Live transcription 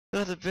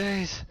Not the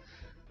base.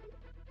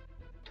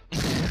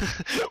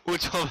 we'll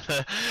talk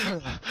about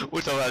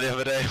the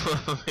other day,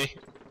 won't we?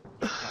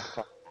 Oh,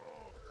 fuck.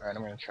 Alright,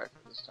 I'm gonna try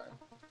for this time.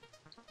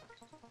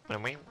 Yeah,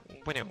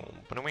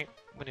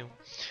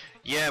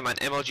 man,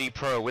 MLG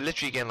Pro. We're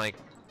literally getting like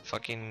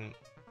fucking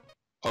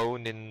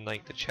owned in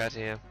like the chat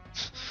here.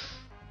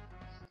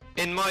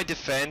 In my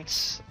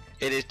defense,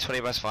 it is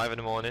 5:20 in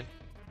the morning.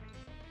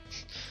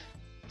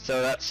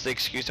 So that's the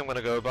excuse I'm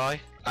gonna go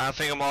by. I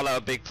think I'm all out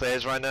of big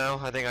players right now.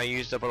 I think I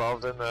used up a lot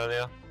of them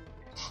earlier.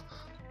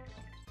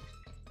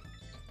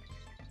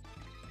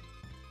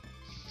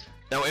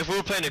 Now if we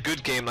were playing a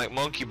good game like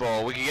Monkey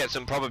Ball, we could get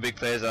some proper big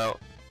players out.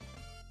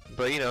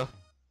 But you know.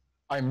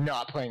 I'm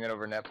not playing it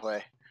over net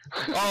play.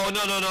 Oh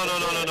no no no no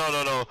no no no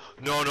no no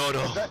no no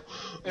no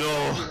If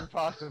that was even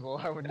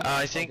possible, I would not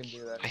I fucking think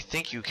do that. I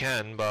think you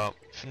can, but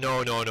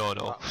no no no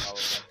no Not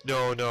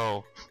no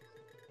no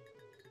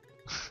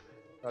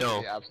That'd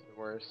no. be the absolute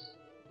worst.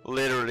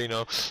 Literally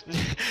no.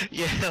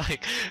 Yeah,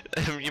 like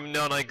you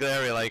know, like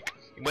Larry, like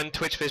when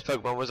Twitch plays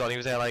Pokemon was on, he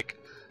was there like,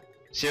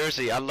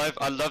 seriously, I'd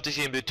love to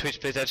see him do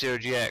Twitch plays F-Zero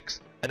GX,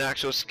 an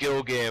actual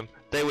skill game.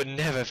 They would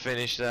never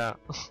finish that.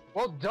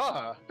 Well,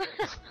 duh.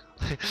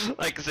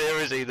 Like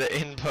seriously, the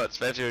inputs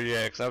for F-Zero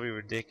GX, that'd be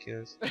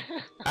ridiculous.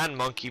 And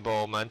Monkey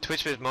Ball, man,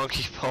 Twitch plays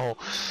Monkey Ball,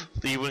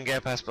 you wouldn't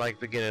get past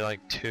like beginner like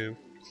 2.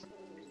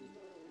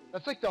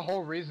 That's like the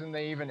whole reason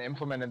they even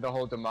implemented the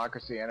whole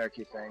democracy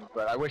anarchy thing,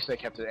 but I wish they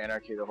kept it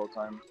anarchy the whole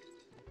time.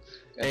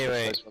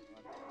 Anyway.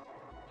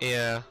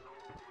 Yeah.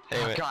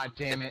 Anyway. Oh, God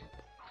damn it.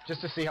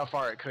 Just to see how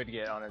far it could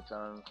get on its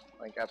own,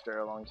 like after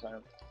a long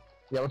time.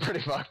 Yeah, we're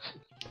pretty fucked.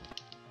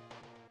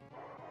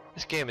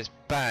 This game is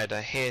bad, I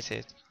hate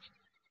it.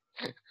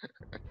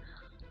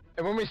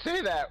 And when we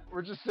say that,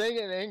 we're just saying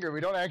it in anger, we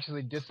don't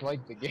actually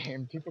dislike the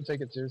game. People take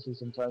it seriously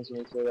sometimes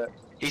when we say that.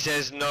 He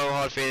says no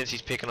hard feelings,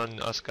 he's picking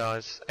on us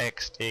guys.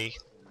 XD.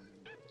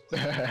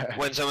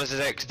 When someone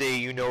says XD,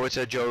 you know it's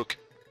a joke.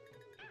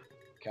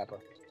 Kappa.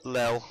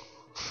 Lel.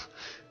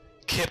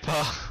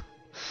 Kipper.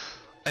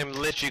 I'm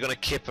literally gonna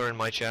Kipper in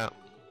my chat.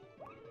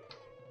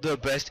 The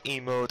best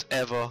emote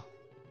ever.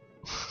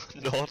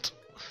 Not.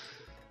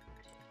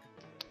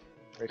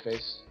 Great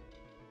face.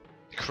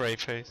 Grey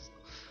face.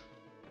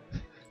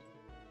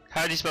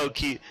 How do you spell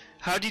key?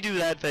 How do you do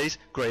that face?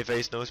 Grey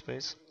face, no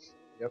space.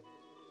 Yep.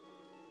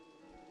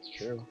 It's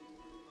true.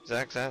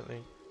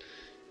 Exactly.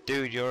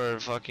 Dude, you're a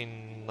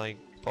fucking like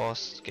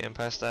boss getting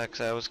past that,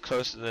 'cause I was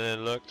closer than it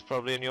looked,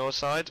 probably on your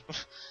side.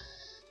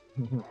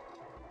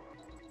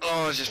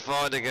 Oh, I just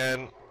fired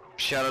again.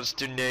 Shoutouts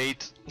to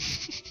Nate.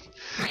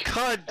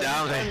 God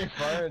damn Every time it. you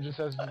fire, it just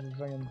has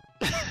fucking...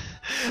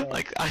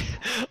 Like I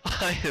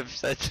have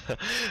said for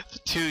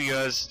 2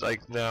 years,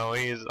 like now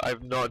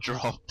I've not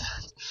dropped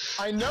that.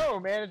 I know,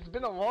 man, it's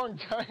been a long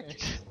time.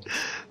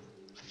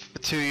 For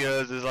 2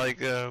 years is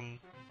like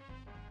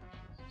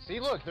See,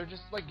 look, they're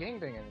just like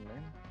gangbanging,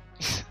 man.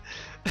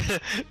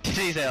 Did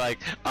he say like,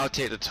 I'll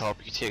take the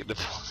top, you take the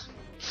bottom.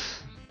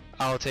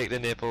 I'll take the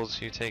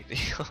nipples, you take the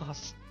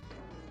ass.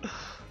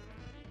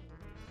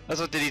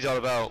 That's what Diddy's all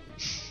about.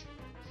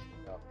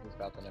 No, he's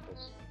about the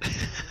nipples.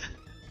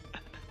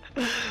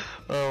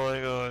 Oh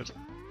my god.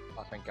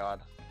 Oh, thank God.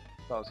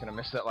 Thought I was gonna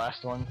miss that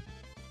last one.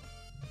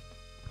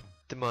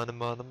 The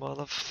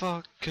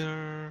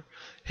motherfucker.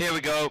 Here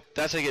we go.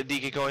 That's how you get a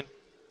DK coin.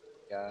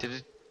 Yeah. Did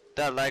it?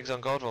 That lags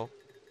on Godfall.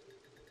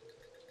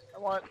 I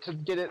want to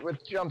get it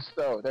with jumps,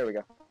 though. There we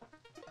go.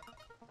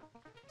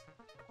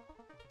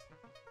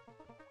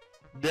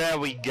 There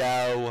we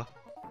go.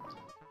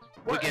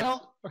 What the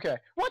hell? Okay.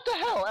 What the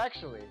hell,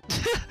 actually?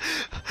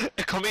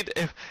 It coming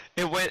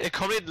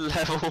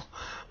level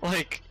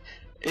like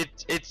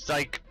it's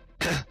like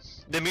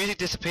the music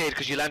disappeared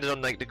because you landed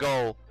on like the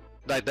goal,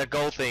 like that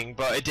goal thing,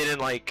 but it didn't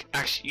like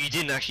you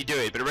didn't actually do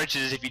it, but it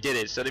registered as if you did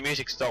it, so the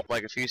music stopped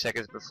like a few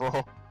seconds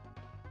before.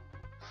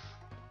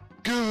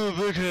 Go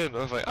back in. I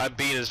was like, I'm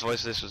being his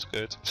voice. This was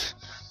good.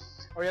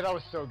 Oh yeah, that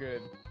was so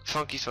good.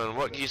 Funky Son,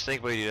 what do you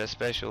think about you? That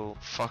special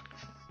fuck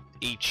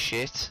eat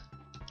shit.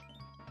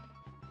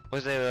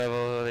 What's the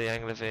level? The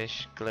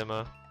anglerfish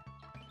glimmer.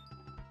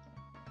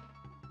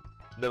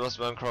 There must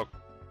be one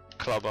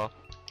clubber.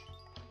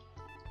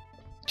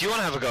 Do you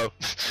want to have a go?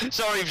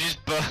 Sorry if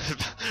you're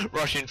just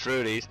rushing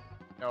through these.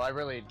 No, I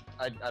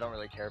don't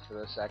really care for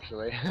this,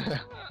 actually.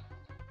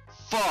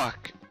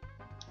 Fuck!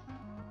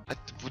 I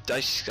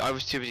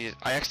was too busy.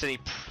 I accidentally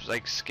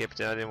like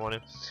skipped it. I didn't want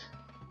to.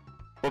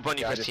 What button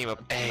you press team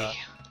up? A.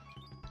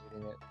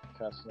 Reading it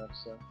fast enough,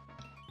 so.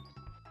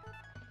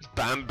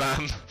 Bam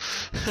Bam.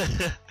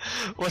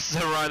 What's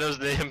the rhino's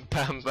name?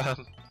 Bam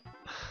Bam.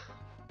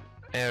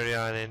 Area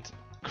Island.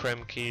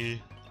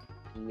 Kremke.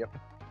 Yep.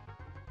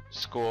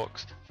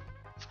 Squawks.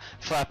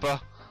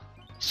 Flapper.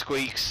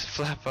 Squeaks.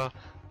 Flapper.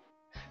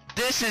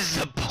 This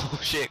is a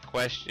bullshit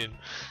question.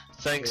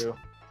 Thanks. Ew.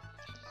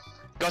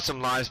 Got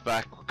some lives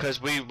back because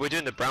we're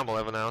doing the Bramble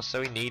level now,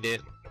 so we need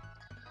it.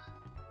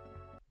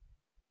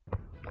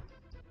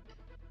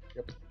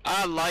 Yep.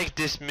 I like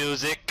this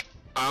music.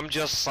 I'm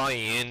just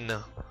saying.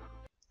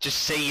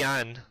 Just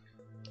saying.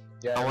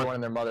 Yeah, everyone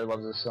and their mother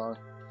loves this song.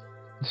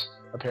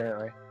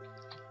 Apparently.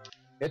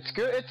 It's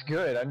good. It's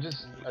good. I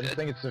just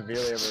think it's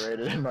severely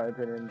overrated in my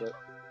opinion.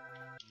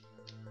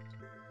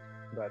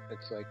 But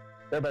it's like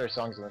there are better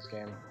songs in this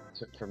game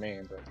for me.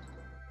 But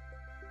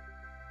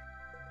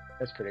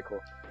it's pretty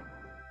cool.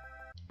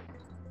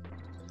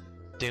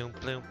 Doom,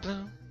 bloom,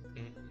 bloom.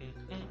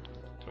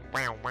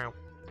 Wow, wow.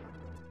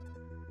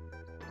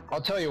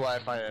 I'll tell you why I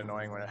find it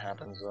annoying when it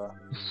happens though.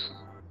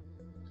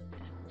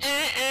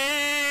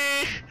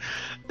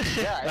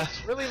 Yeah,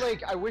 it's really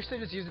like, I wish they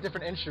just used a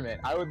different instrument.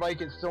 I would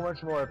like it so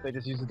much more if they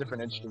just used a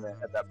different instrument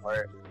at that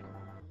part.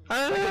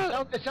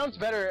 Like, it sounds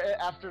better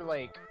after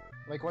like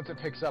once it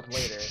picks up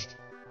later.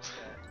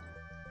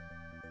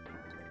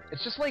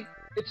 It's just like,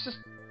 it's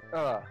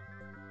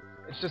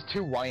just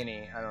too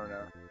whiny, I don't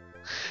know.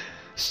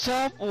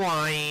 Stop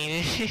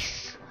whining.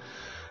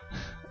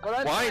 But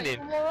I'm whining.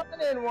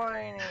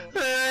 Whining.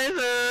 I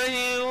thought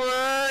you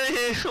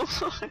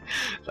wanted.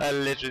 I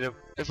literally.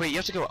 Wait, you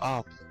have to go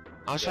up.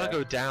 I was trying to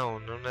go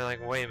down. I'm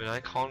like, wait a minute, I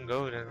can't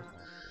go down.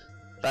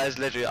 That is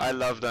literally. I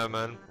love that,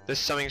 man. There's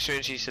something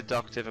strangely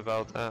seductive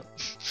about that.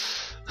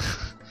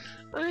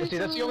 But see,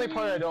 that's the only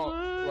part I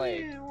don't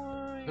like.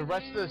 The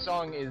rest of the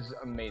song is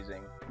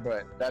amazing,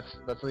 but that's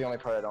the only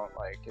part I don't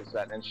like is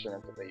that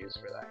instrument that they use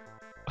for that.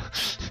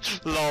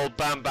 Lol,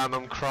 bam bam,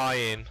 I'm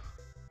crying.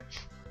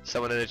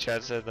 Someone in the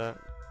chat said that.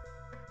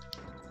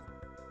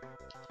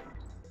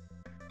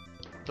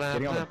 Blah,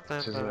 blah,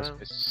 blah, blah.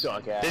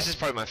 Suck ass. This is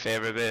probably my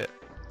favorite bit.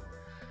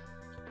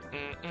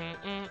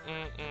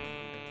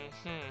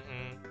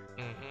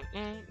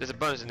 There's a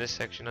bonus in this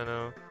section, I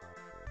know.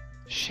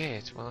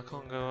 Shit, well I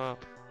can't go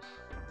up.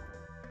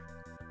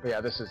 But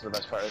yeah, this is the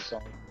best part of the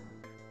song.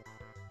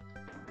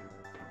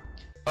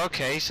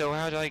 Okay, so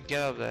how do I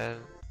get up there?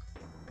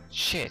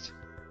 Shit.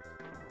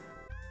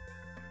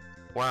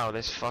 Wow,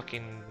 this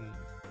fucking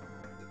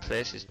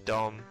place is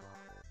dumb.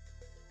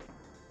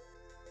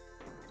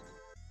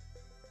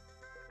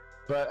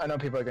 But I know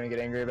people are gonna get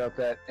angry about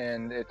that,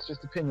 and it's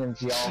just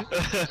opinions, y'all.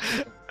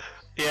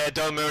 Yeah,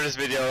 don't remember this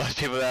video.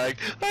 People are like,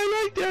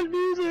 I like that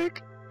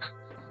music.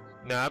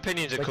 Nah,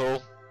 opinions are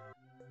cool.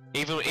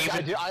 Even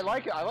I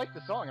like it. I like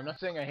the song. I'm not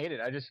saying I hate it.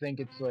 I just think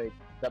it's like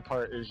that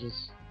part is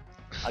just.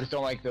 I just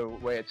don't like the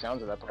way it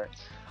sounds at that part.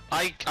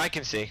 I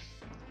can see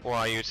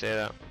why you'd say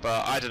that,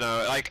 but I don't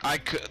know. Like I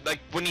could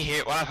when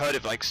I've heard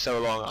it for like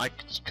so long, I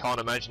just can't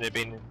imagine it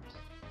being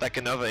like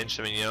another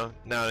instrument. You know,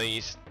 now that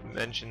you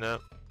mention that.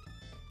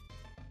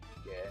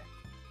 Yeah.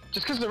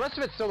 Just because the rest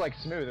of it's so like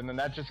smooth, and then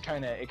that just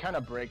kind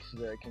of breaks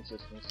the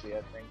consistency,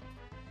 I think.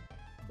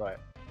 But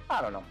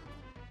I don't know.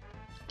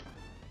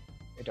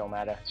 It don't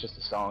matter. It's just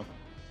a song.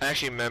 I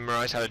actually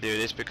memorized how to do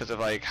this because of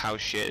like how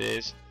shit it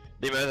is.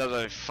 The amount of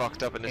times I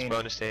fucked up in this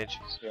bonus stage.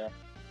 Yeah.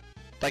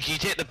 Like you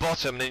hit the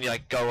bottom and then you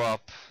like go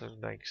up,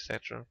 and like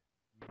etc.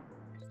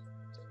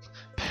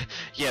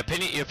 Yeah,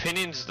 your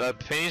opinions are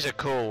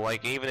cool.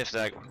 Like even if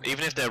they're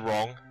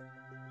wrong,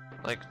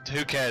 like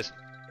who cares?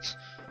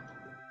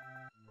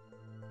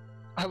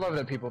 I love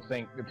that people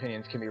think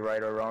opinions can be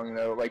right or wrong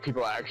though. Like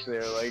people actually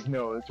are like,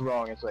 no, it's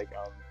wrong. It's like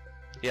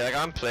Yeah, like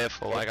I'm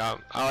playful. Like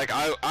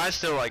I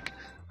still like.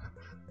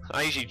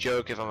 I usually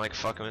joke if I'm like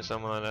fucking with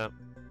someone like that.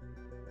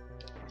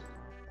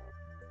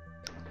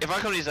 If I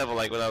come to this level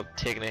like without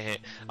taking a hit,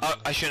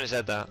 I shouldn't have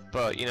said that.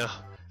 But you know,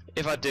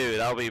 if I do,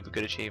 that'll be a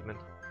good achievement.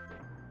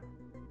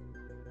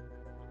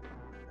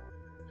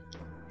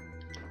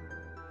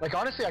 Like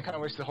honestly, I kind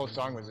of wish the whole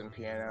song was in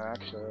piano.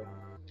 Actually.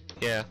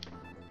 Yeah.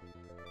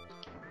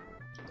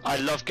 I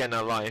love getting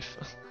that life,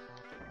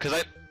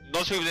 cause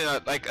most people do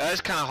that. Like that's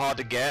kind of hard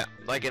to get,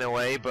 like in a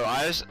way, but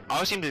I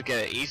seem to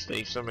get it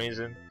easily for some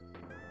reason.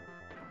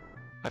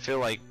 I feel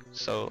like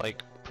so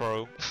like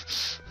pro.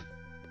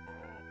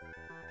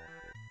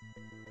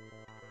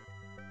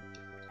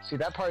 See,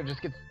 that part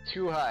just gets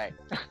too high.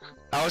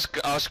 I was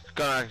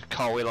gonna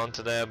cartwheel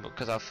onto there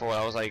because I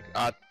thought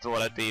I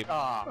thought I'd be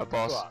a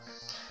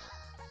boss.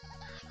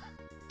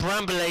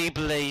 Bramble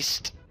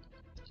blazed.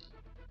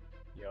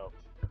 Yo.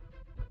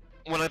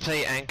 When I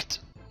play Anked,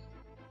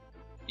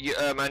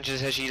 Angela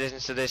says she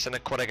listens to this and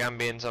Aquatic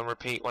Ambience on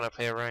repeat when I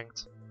play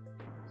ranked.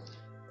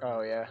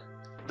 Oh yeah.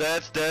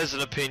 There's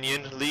an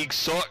opinion. League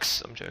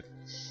sucks. I'm joking.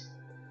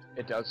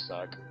 It does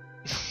suck.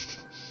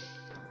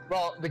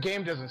 Well, the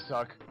game doesn't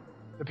suck.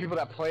 The people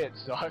that play it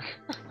suck.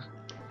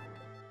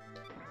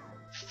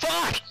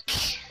 Fuck!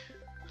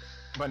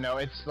 But no,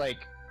 it's like,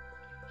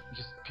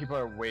 just people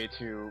are way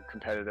too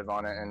competitive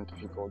on it, and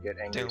people get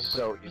angry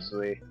so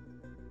easily.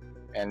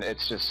 And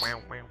it's just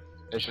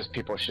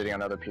people shitting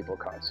on other people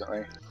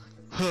constantly.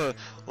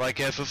 Like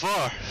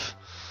FFR.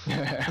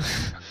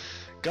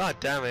 God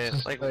damn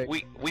it! Like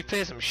we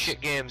play some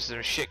shit games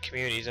and shit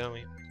communities, don't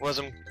we? Well,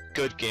 some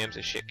good games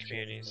and shit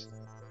communities.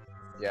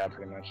 Yeah,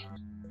 pretty much.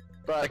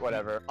 But like,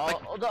 whatever.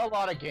 A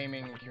lot of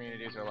gaming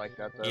communities are like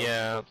that, though.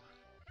 Yeah.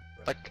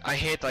 Like I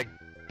hate like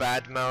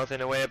badmouth in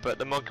a way, but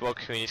the Monkey Ball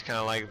community is kind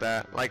of like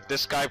that. Like the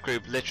Skype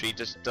group literally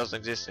just doesn't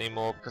exist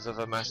anymore because of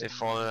a massive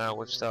falling out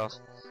with stuff.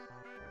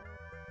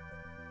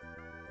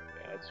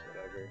 Yeah, it's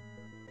whatever.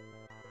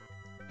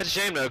 It's a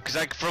shame though, because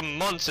like for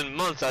months and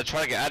months I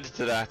tried to get added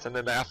to that, and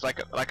then after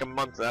like a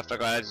month after I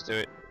got added to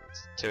it,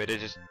 it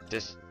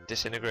just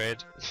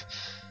disintegrated.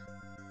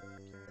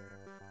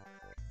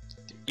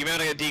 You may not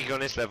get DK on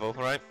this level,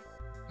 right?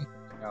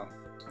 No.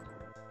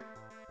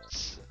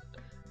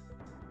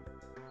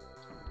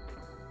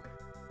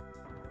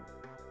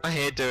 I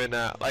hate doing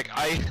that. Like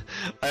I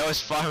always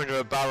fire into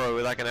a barrel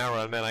with like an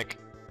arrow, and then like,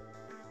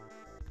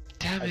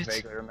 damn I it.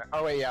 vaguely remember.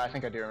 Oh wait, yeah, I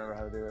think I do remember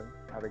how to do it.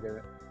 How to get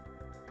it.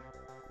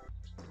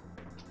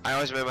 I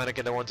always remember how to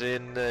get the ones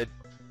in the.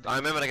 I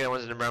remember how to get the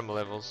ones in the Bramble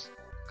levels,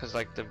 because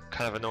like they're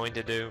kind of annoying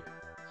to do.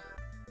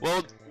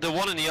 Well, the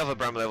one in the other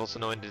Bramble levels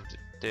annoying to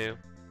do.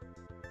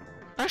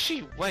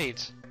 Actually,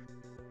 wait.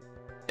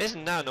 It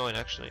isn't that annoying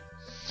actually.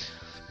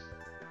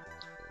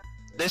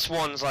 This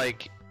one's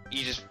like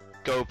you just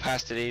go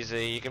past it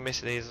easily. You can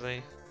miss it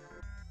easily.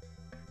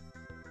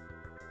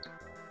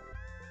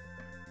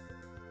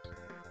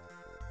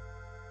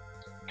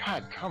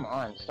 God, come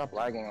on, stop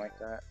lagging like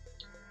that.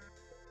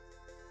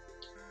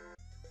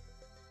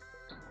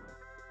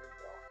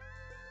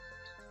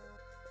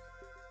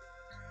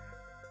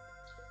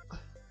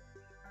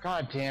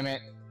 God damn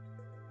it.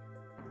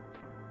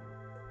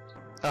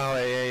 Oh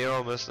yeah, you're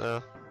almost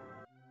there.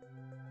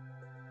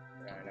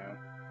 Yeah, I know.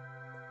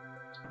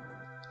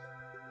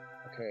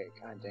 Okay,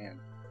 god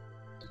damn.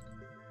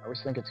 I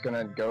always think it's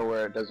gonna go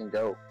where it doesn't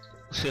go.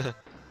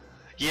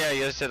 Yeah,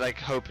 you just like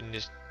hope and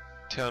just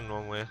turn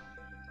one way.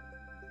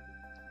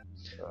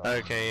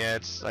 Okay, yeah,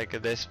 it's like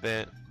this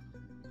bit.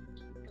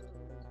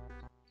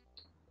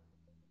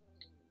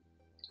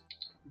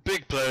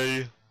 Big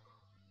play.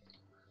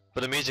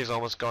 But the music's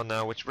almost gone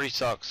now, which really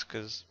sucks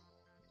because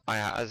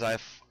as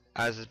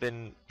has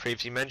been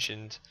previously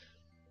mentioned,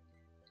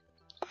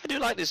 I do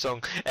like this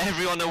song.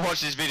 Everyone that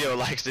watches this video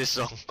likes this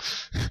song.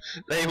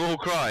 They will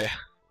cry.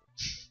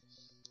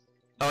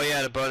 Oh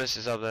yeah, the bonus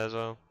is up there as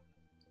well.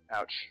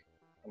 Ouch.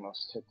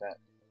 Almost hit that.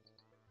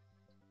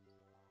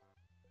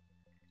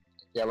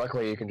 Yeah,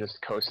 luckily you can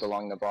just coast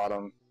along the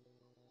bottom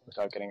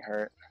without getting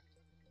hurt.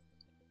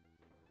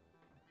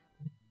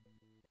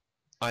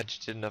 I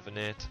just didn't have a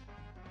net.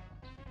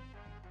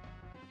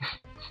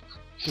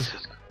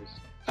 Jesus Christ.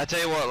 I tell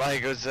you what,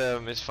 like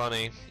it's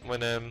funny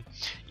when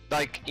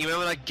like you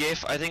remember that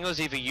GIF? I think it was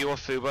either you or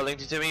Fubo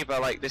linked it to me, but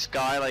like this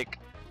guy like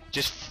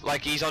just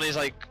like he's on his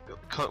like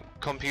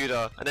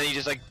computer and then he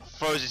just like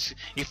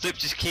he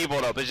flips his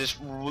keyboard up and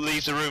just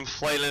leaves the room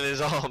flailing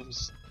his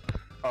arms.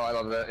 Oh, I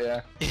love that,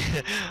 yeah.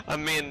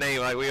 And me and Nate,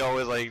 like we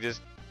always like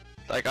just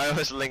like I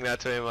always link that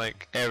to him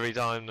like every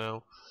time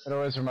now. It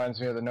always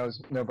reminds me of the no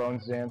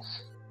bones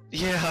dance.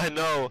 Yeah, I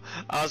know.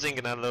 I was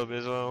thinking that a little bit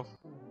as well.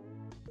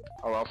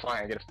 Oh well,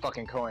 fine, I get a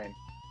fucking coin.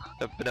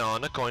 A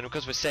banana coin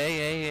because we're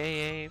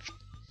saved.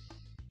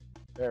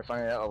 There,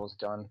 finally that level's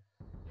done.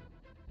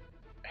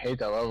 I hate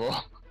that level.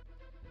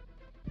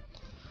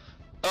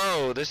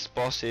 Oh, this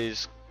boss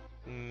is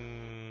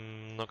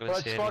not gonna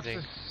say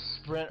anything.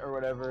 Sprint or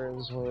whatever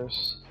is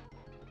worse.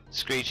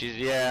 Screeches,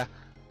 yeah.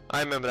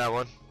 I remember that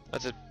one.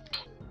 That's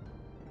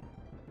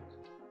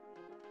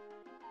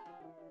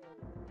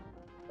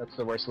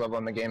the worst level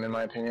in the game in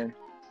my opinion.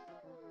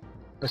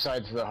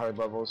 Besides the hard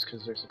levels,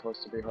 because they're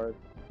supposed to be hard.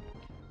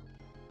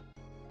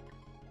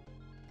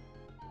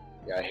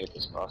 Yeah, I hate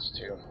this boss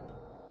too.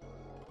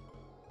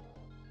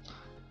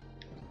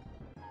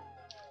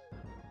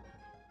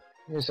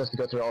 He just has to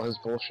go through all his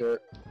bullshit.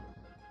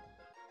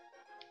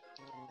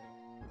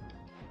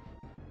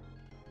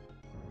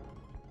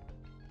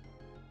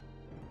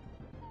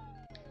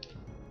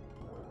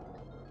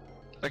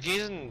 like he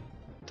isn't.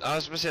 I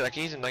was gonna say like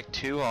he isn't like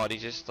too hard.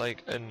 He's just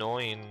like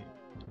annoying.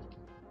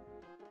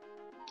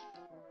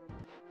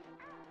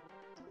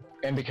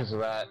 And because of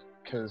that,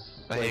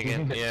 because like,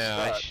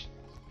 yeah,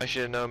 I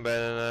should have known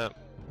better than that.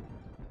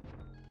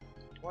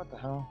 What the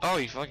hell? Oh,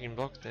 you fucking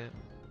blocked it.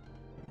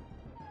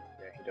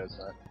 Yeah, he does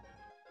that.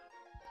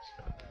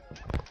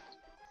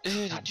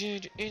 Shit.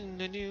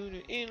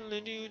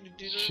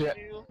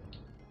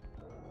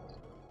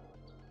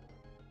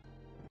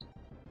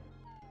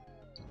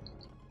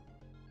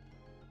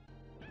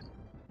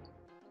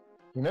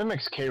 He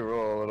mimics K.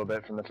 Rool a little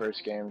bit from the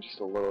first game, just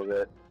a little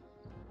bit.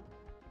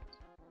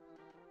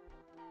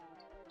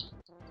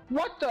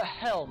 What the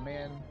hell,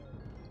 man?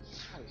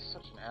 God, he's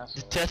such an asshole.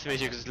 The death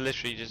music is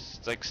literally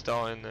just like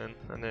starting then,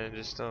 and then it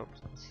just stops.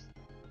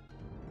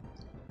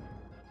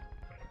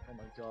 Oh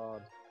my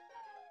god.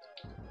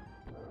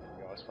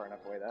 I was far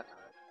enough away that time.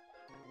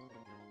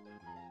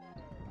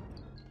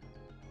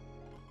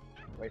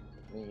 Wait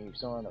for me, you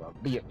son of a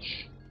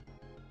bitch.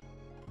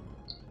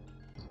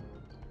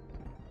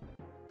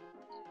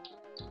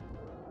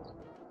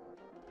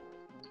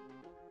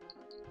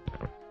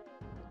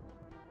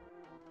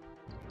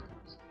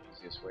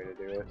 Easiest way to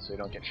do it, so you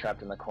don't get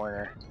trapped in the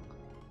corner.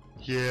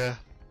 Yeah.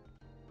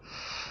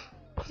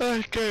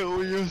 I get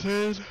what you're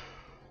saying.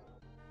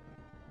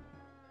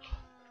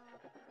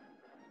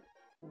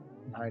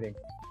 I'm hiding.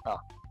 Oh.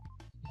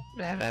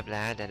 Blah blah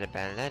blah da da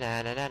blah da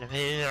da da da.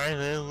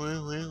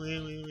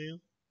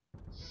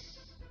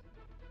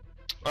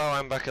 Oh,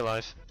 I'm back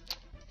alive.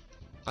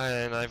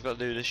 And I've got to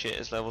do the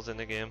shittest levels in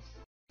the game.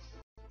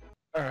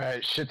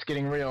 Alright, shit's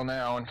getting real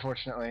now,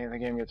 unfortunately. The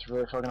game gets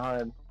really fucking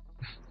hard.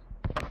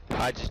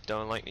 I just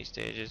don't like these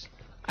stages.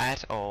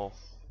 At all.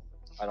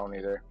 I don't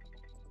either.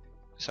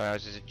 Sorry, I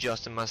was just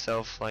adjusting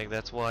myself, like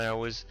that's why I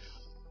was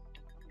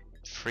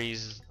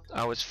freezed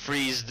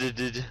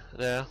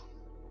there.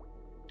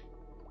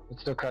 It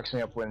still cracks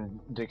me up when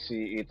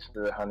Dixie eats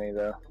the honey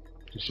though.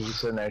 She's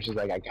just sitting there, she's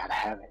like, I gotta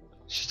have it.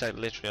 She's like,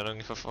 literally, I don't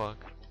give a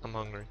fuck. I'm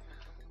hungry.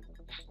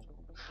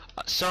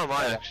 So am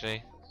I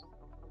actually.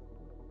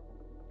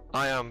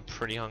 I am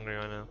pretty hungry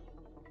right now.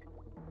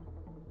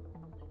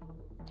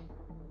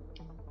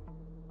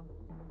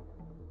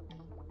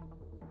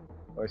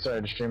 We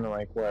started streaming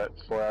like, what,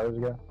 4 hours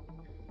ago?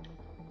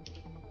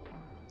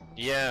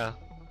 Yeah.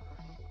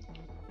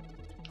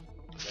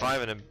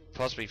 5 and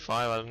possibly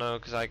 5, I don't know,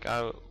 cause like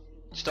I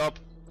stop.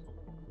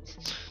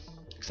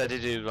 Cause I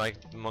did do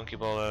like monkey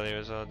ball earlier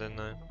as well, didn't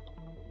I?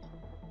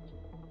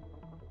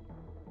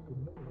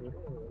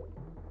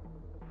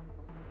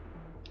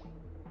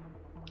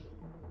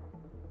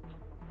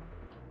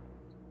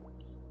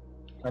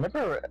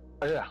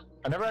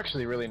 I never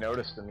actually really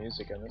noticed the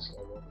music in this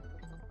level.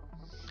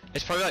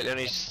 It's probably like the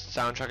only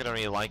soundtrack I don't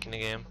really like in the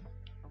game,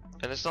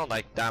 and it's not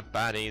like that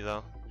bad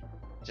either.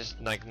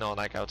 Just like not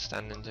like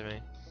outstanding to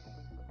me.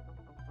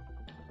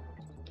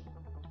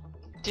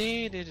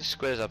 The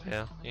squares up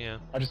here, yeah.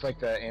 I just like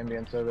the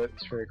ambience of it,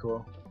 it's very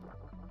cool.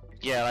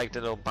 Yeah, I like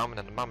the little bumming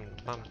and the bumming and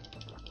the bumming.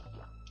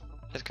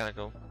 It's kinda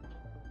cool.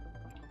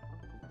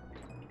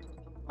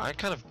 I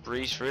kind of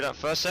breezed through that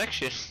first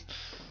section.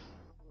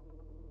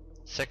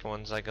 Second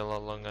one's like a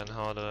lot longer and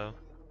harder though.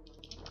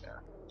 Yeah.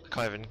 I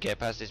can't even get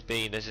past this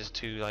B, this is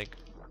too like...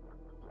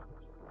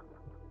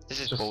 This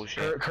is Just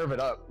bullshit. Curve it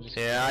up. Just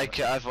Yeah, I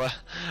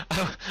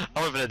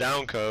went for the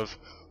down curve.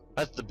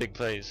 That's the big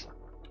plays.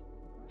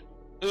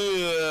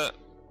 Ugh.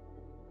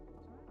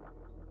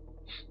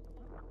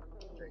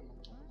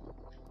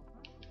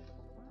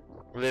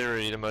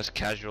 Literally the most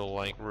casual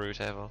like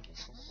route ever.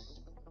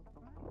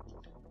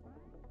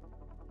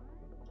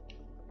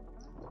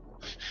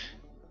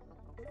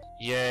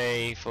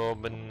 Yay for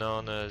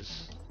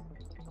bananas.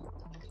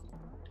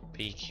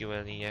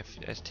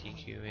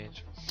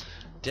 PQLEFSTQH.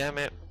 Damn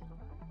it.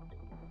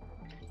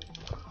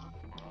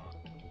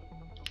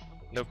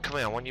 No, come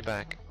here, I want you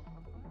back.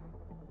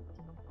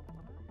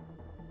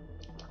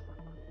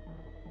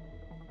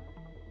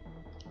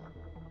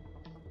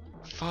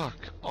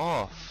 Fuck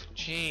off.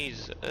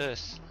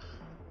 Jesus.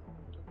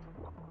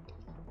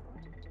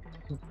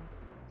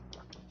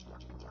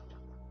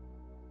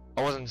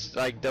 I wasn't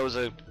like there was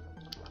a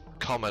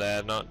comma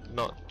there,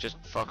 not just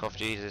fuck off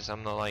Jesus.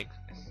 I'm not like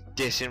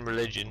dissing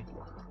religion.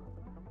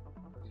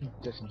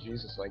 Dissing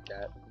Jesus like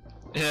that.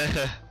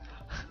 Yeah.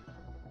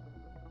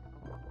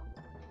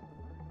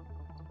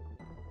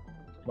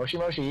 Moshi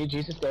Moshi,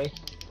 Jesus Day.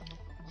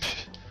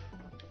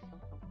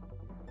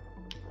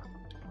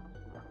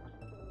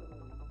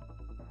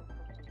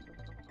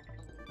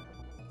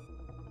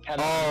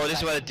 Oh, this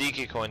is where the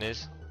DK coin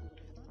is.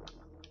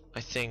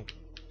 I think.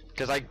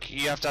 Because like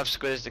you have to have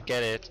squids to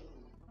get it.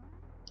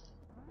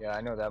 Yeah,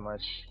 I know that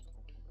much.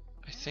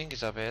 I think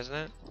it's up here, isn't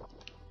it?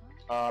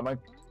 I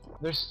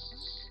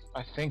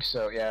think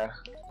so, yeah.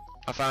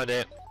 I found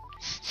it.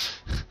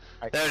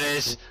 There it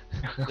is.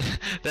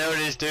 There it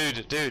is,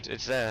 dude,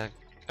 it's there.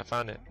 I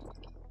found it.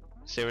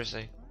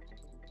 Seriously.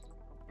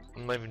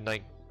 I'm not even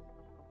like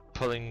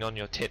pulling on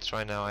your tits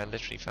right now, I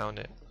literally found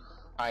it.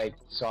 I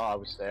saw I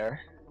was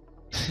there.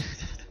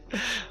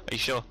 Are you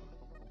sure?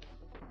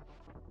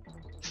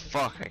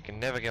 Fuck, I can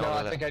never get No, on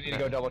I with think I need to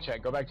go double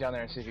check. Go back down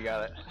there and see if you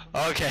got it.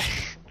 Okay.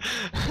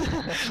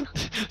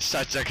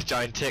 Such like a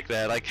giant tick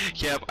there, like,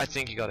 yep, I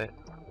think you got it.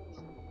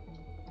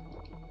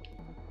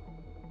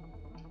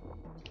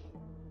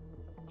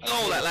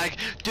 Oh, that lag!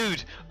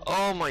 Dude!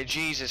 Oh my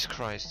Jesus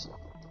Christ.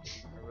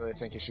 I really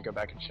think you should go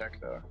back and check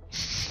though.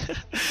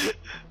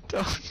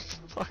 Don't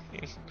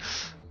fucking...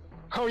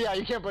 Oh yeah,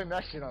 you can't blame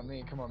that shit on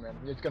me. Come on, man.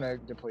 It's gonna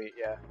deplete,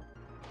 yeah.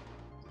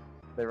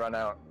 They run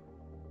out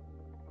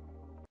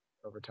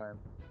over time.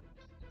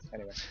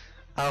 Anyway.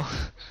 I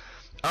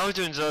was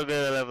doing so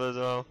good at level as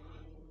well.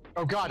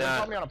 Oh god, don't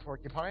put me on a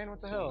porcupine?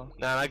 What the hell?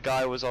 Nah, that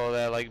guy was all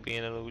there like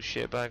being a little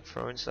shitbag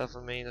throwing stuff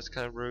at me. That's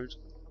kind of rude.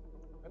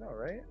 I know,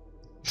 right?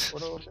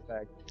 What a little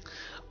shitbag.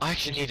 I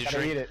actually need a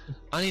drink. Eat it.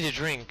 I need a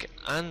drink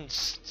and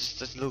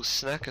just a little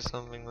snack or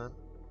something, man.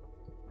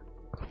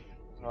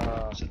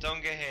 So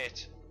don't get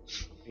hit.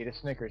 Eat a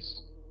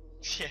Snickers.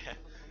 Yeah.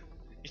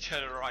 You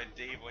turn it right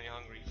deep when you're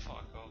hungry.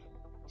 Fuck off.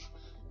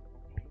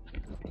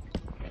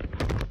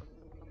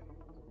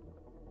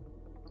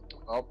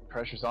 Oh,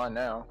 pressure's on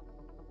now.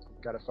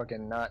 Gotta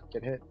fucking not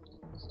get hit.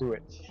 Let's do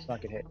it. Let's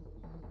not get hit.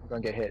 I'm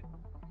gonna get hit.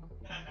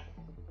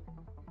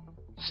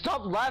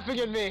 Stop laughing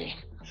at me!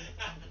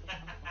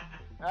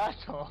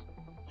 Asshole.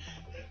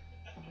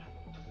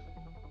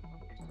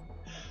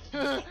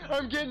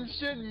 I'm getting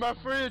shit in my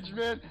fridge,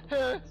 man.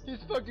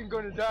 He's fucking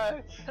gonna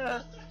die.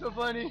 So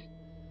funny.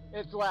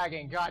 It's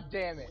lagging. God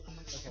damn it.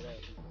 Okay, there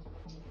you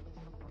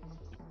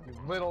go. You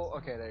little.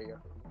 Okay, there you go.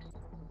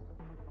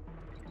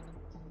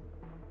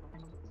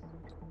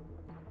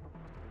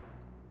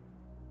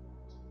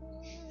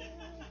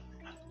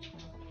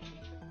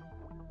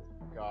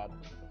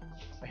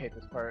 hate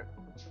this part.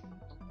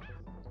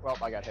 Well,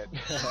 I got hit.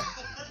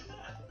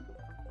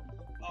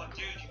 Oh,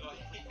 dude, you got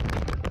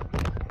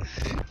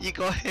hit. You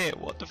got hit.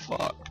 What the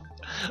fuck?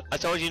 I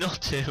told you not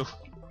to.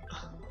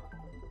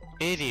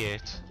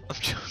 Idiot. I'm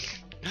joking.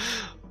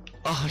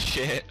 Oh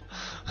shit.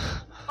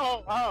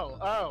 Oh,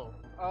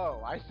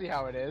 I see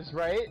how it is,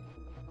 right?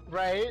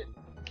 Right?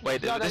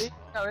 Wait, this...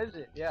 How is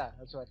it? Yeah,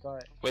 that's what I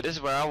thought. Wait, this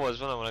is where I was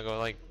when I go,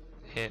 like,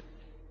 hit.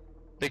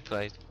 Big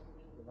play.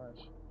 Pretty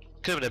much.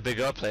 Could've been a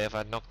bigger play if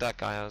I'd knocked that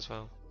guy out as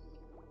well.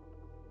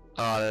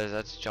 Oh,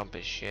 that's jump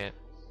is shit.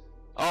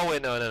 Oh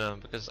wait, no,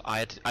 because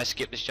I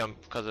skipped this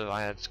jump because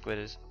I had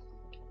squitters.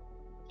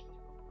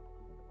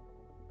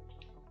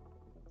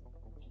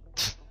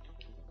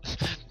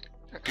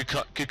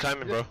 Good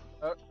climbing, bro.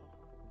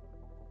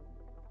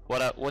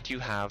 What do you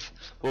have?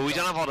 Well, we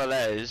don't have all the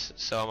letters,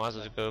 so I might as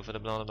well just go for the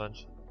banana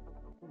bunch.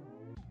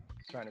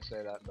 Trying to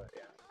say that, but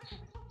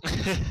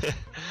yeah.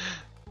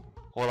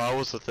 Well, I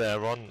was there,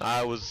 Ron.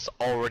 I was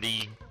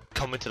already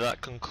coming to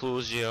that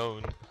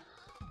conclusion.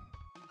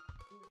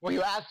 Well,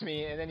 you asked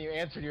me, and then you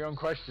answered your own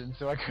question,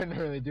 so I couldn't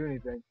really do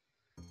anything.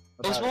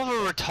 It was more of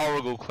a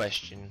rhetorical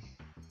question.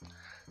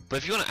 But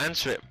if you want to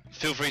answer it,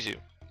 feel free to.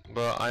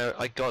 But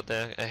I got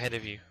there ahead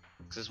of you.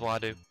 This is what I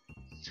do.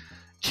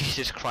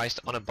 Jesus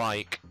Christ, on a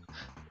bike.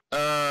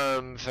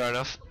 Fair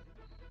enough.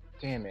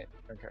 Damn it.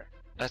 Okay.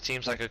 That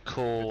seems like a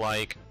cool,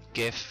 like,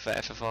 GIF for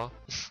FFR.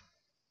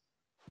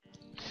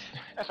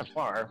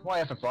 FFR?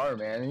 Why FFR,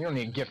 man? You don't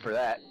need a gift for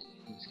that.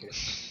 I'm just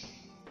kidding.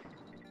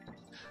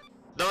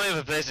 Not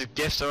even places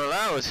gifts are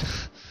allowed.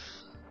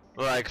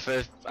 Like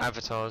for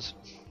avatars.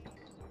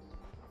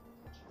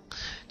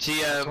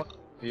 See, I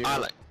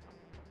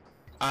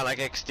like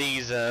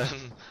XD's.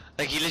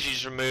 Like he literally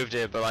just removed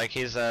it, but like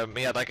his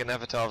he had like an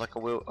avatar of like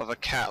a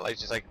cat, like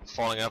just like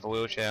falling out of a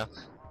wheelchair.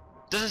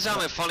 Doesn't sound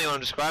like funny when I'm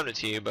describing it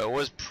to you, but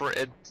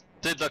it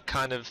did look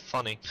kind of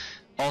funny.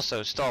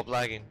 Also, stop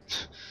lagging.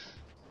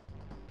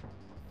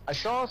 I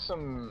saw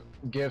some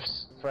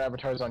GIFs for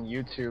avatars on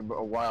YouTube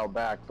a while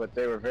back, but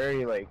they were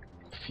very like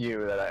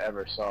few that I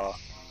ever saw.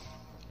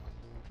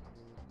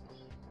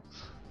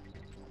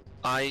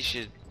 I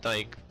should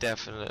like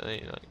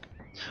definitely like.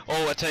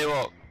 Oh, I tell you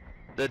what,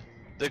 the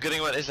good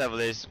thing about this level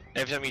is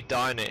every time you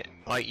die in it,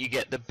 like you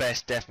get the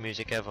best death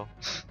music ever.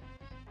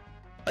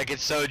 Like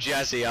it's so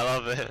jazzy, I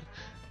love it.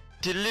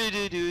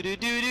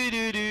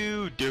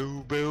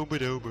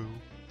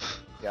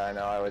 Yeah, I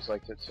know. I always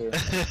liked it too.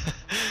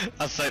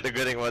 That's like the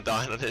good thing about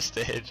dying on this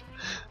stage.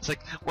 It's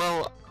like,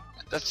 well,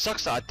 that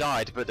sucks that I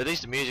died, but at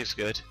least the music's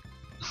good.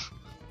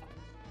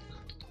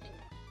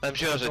 I'm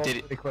sure that's what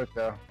Diddy. Pretty quick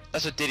though.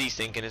 That's what Diddy's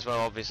thinking as well,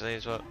 obviously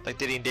as well. Like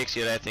Diddy and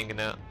Dixie are there thinking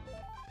that.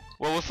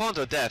 Well, we're falling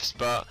to our deaths,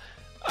 but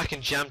I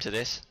can jam to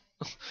this.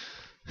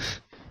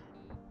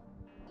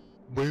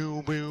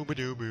 Boo boo ba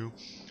doo boo.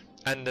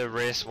 And the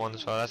race one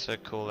as well. That's a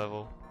cool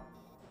level.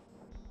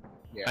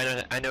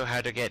 Yeah. I know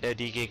how to get the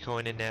DK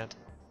coin in that.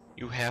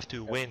 You have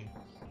to win.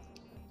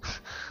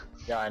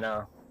 Yeah, I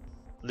know.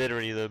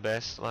 Literally the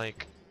best,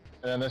 like.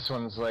 And then this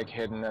one's like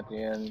hidden at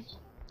the end.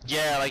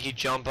 Yeah, like you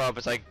jump up.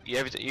 It's like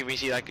you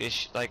see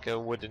like a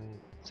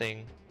wooden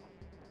thing.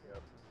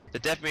 Yep. The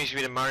death music should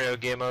be the Mario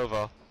game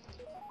over.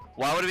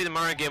 Why would it be the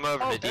Mario game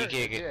over and the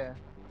DK game? Yeah.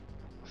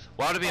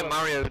 Why would it be a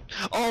Mario?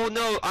 Oh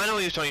no, I know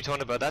what you're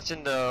talking about. That's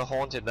in the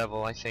haunted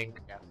level, I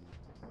think. Yeah.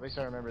 At least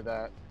I remember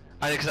that.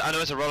 Cause I know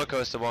it's a roller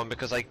coaster one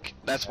because like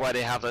that's why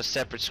they have those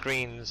separate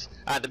screens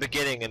at the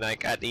beginning and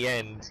like at the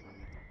end,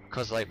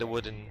 cause like the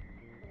wooden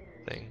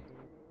thing.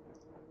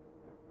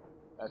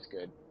 That's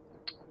good.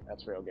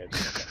 That's real good.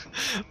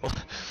 Well,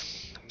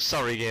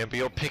 sorry, game, but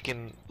you're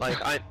picking like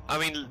I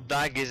mean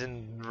lag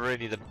isn't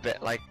really the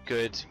bit like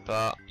good,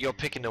 but you're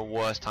picking the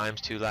worst times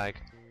to lag.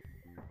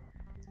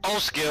 All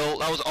skill,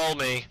 that was all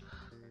me.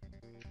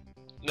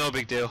 No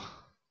big deal.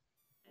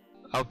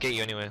 I'll get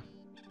you anyway.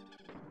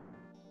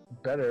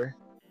 Better.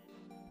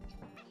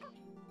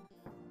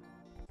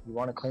 You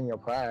want to claim your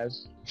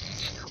prize?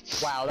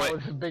 Wow, that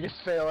was the biggest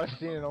fail I've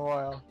seen in a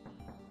while.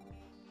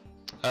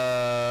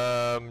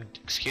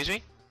 Excuse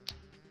me?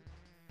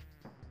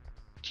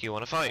 Do you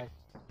want to fight?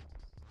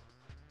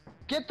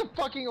 Get the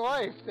fucking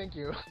life, thank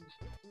you.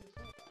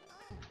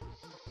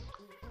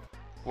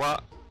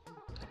 What?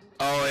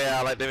 Oh yeah,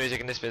 I like the music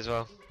in this bit as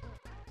well.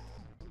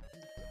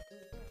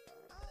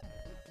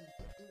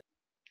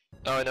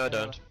 Oh no, I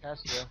don't.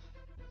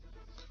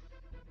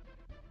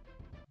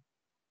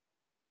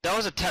 That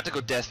was a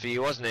tactical death for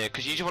you, wasn't it?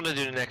 Because you just want to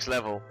do the next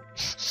level.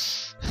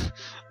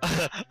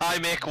 I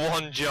make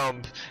one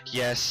jump.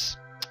 Yes.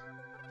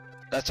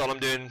 That's all I'm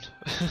doing.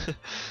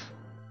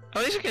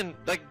 At least we can,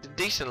 like,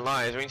 decent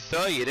lives. I mean,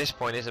 30 at this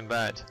point isn't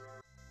bad.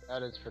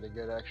 That is pretty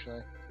good,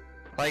 actually.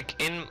 Like,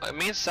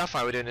 me and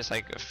Sapphire were doing this,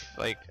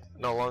 like,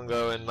 not long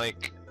ago, and,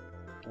 like,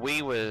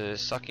 we were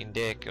sucking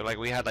dick. Like,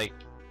 we had, like,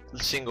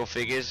 single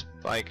figures,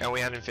 like, and we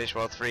hadn't finished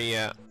World 3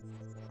 yet.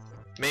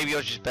 Maybe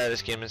you're just better at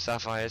this game than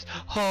Sapphire's.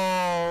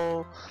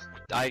 Oh,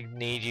 I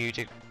need you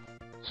to.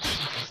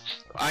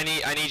 I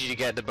need you to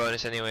get the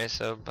bonus anyway,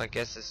 so I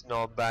guess it's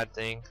not a bad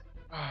thing.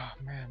 Oh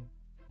man.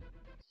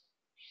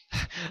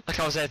 Like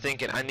I was there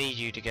thinking, I need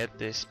you to get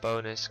this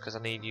bonus because I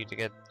need you to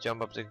get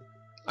jump up to.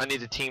 I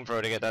need the team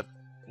throw to get that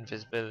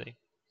invisibility.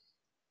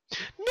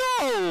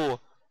 No!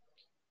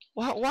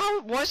 Why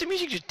has the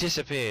music just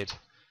disappeared?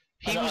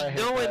 He was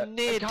nowhere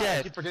near God, I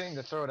dead. keep forgetting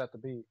to throw it at the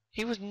beat.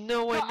 He was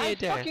nowhere near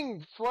dead. I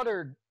fucking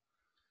fluttered.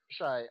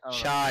 Shy.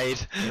 Shied.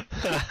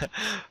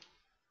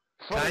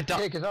 Flutter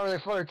kick is not really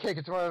flutter kick.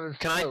 It's more of a.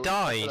 Can I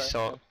die?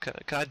 So can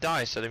I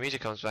die so the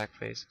music comes back,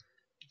 please?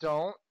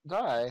 Don't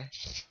die.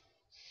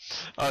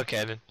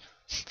 Okay then.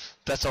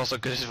 That's also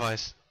good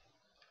advice.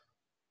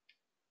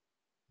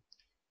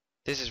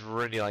 This is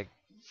really like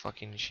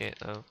fucking shit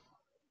though.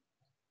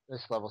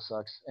 This level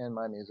sucks, and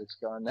my music's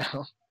gone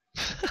now.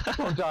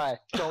 Don't die!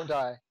 Don't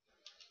die!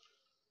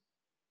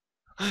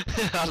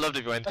 I loved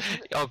if you went,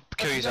 oh,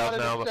 kill yourself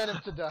now.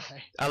 But to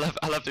die. I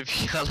loved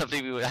if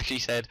you actually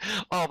said,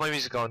 oh, my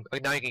music's gone. Oh,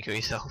 now you can kill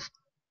yourself.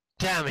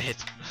 Damn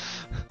it!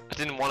 I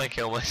didn't want to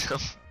kill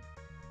myself.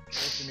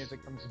 The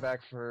music comes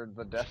back for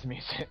the death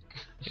music.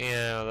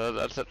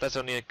 Yeah, that's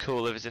only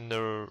cool if it's in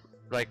the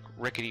like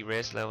rickety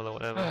race level or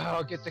whatever.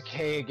 I'll get the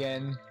K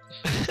again.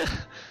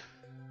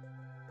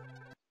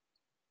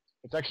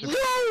 It's actually.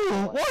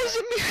 No! Why is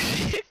it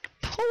music?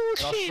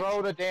 Bullshit! I'll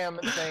throw the damn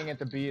thing at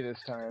the B this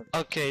time.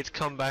 Okay, it's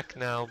come back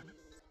now.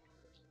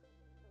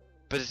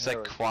 But it's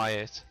like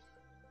quiet.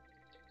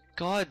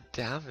 God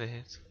damn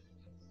it.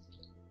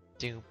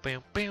 Do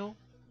bow bow.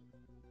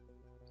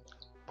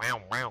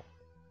 Wow wow.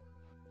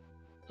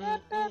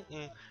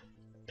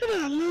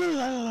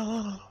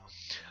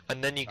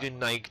 And then you can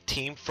like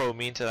team throw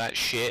me into that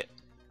shit.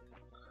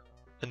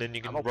 And then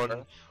you can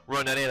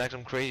run at it like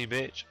some crazy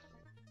bitch.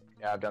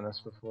 Yeah, I've done this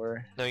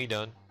before. No, you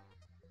don't.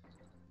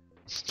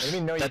 What do you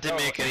mean, no, that didn't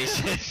make any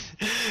sense.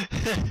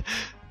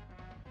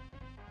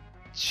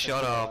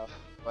 Shut up.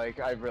 Like,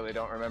 I really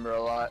don't remember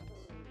a lot.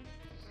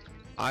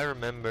 I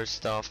remember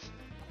stuff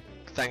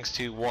thanks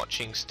to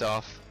watching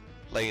stuff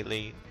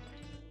lately.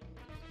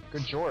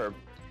 Good job.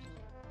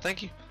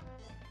 Thank you.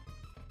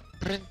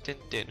 Because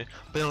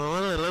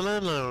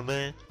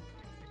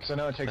I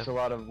know it takes a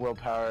lot of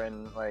willpower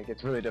and, like,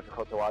 it's really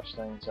difficult to watch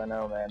things. I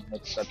know, man.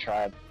 I've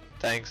tried.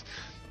 Thanks.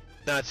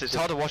 No, it's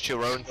hard to watch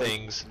your own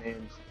things.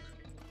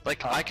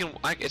 Like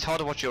it's hard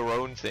to watch your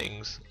own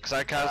things because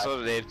I kind of sort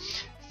of did.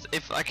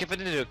 If I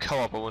didn't do a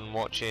co-op, I wouldn't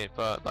watch it.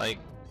 But like,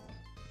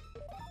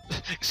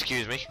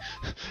 excuse me.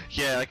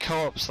 Yeah, like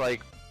co-ops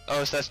like,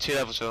 oh, so that's 2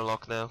 levels to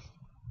unlock now.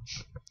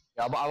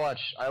 Yeah, I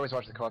always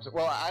watch the co-ops.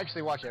 Well, I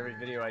actually watch every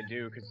video I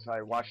do because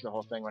I watch the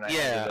whole thing when I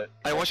edit it.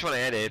 I watch when I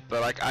edit, but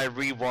like I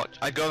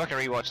go back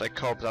and rewatch like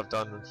co-ops I've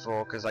done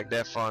before because like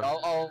they're fun.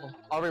 I'll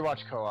rewatch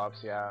co-ops,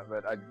 yeah,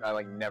 but I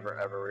like never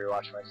ever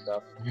rewatch my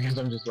stuff because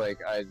I'm just like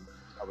I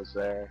was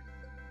there.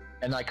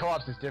 And like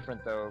co-ops is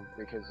different though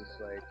because it's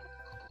like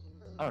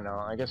I don't know.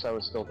 I guess I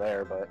was still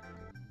there, but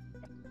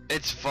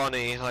it's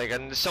funny. Like,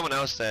 and there's someone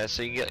else there,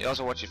 so you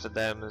also watch it for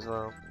them as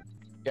well.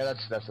 Yeah,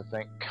 that's the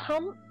thing.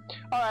 All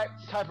right,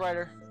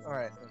 typewriter. All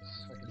right,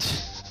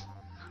 let's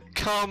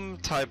come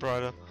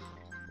typewriter.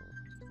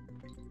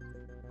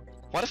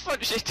 What the fuck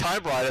did you say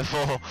typewriter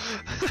for?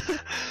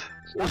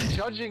 I'm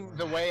judging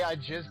the way I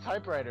jizz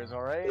typewriters,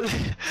 alright?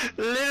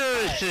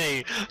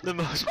 Literally the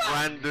most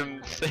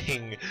random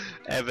thing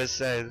ever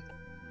said.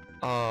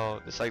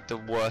 Oh, it's like the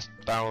worst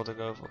barrel to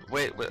go for.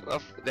 Wait,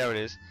 oh, there it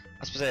is.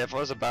 I was supposed to say, if it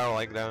was a barrel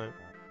like that. I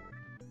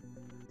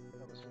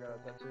almost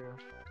forgot that too.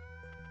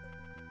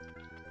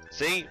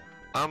 See?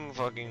 I'm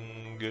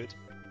fucking good.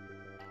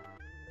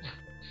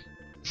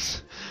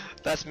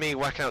 That's me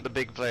whacking out the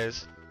big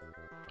players.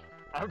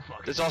 I'm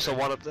fucking There's also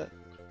one up there.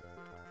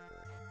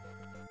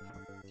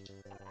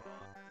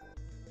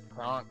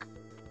 Honk.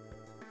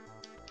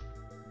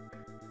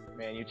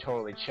 Man, you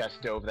totally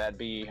chest dove that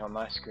bee on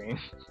my screen.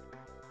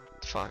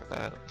 Fuck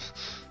that.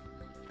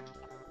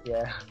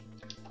 Yeah.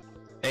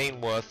 Ain't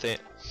worth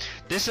it.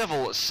 This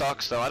level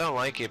sucks though. I don't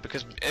like it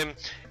because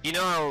you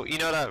know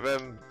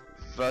that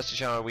versus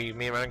channel me and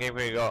Random Game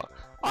Crew got.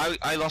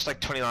 I lost like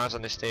 20 lives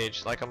on this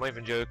stage. Like I'm not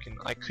even joking.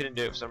 I couldn't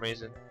do it for some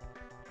reason.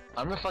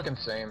 I'm the fucking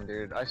same,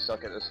 dude. I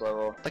suck at this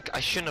level. Like I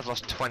shouldn't have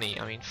lost 20.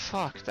 I mean,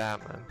 fuck that,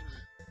 man.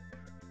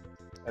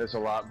 That is a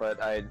lot,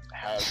 but I've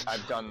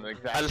done the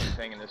exact same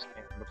thing in this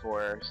game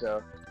before,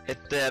 so.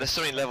 There's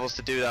so many levels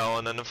to do that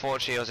on, and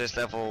unfortunately it was this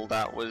level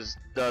that was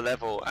the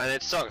level, and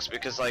it sucks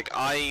because like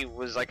I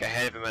was like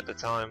ahead of him at the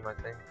time, I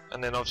think,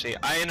 and then obviously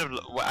I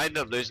ended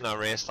up losing our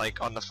race like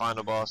on the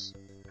final boss.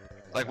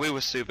 Like we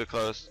were super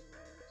close,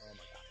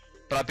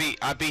 but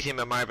I beat him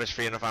at my best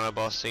 3 in the final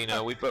boss. So you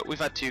know we've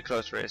had 2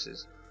 close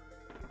races.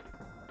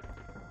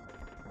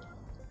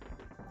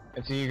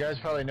 And so you guys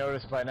probably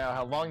noticed by now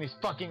how long these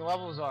fucking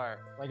levels are.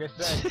 Like I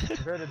said,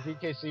 compared to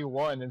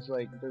DKC1, it's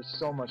like there's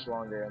so much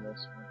longer in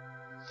this one.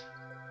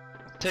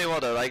 Tell you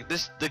what though, like the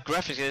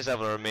graphics in this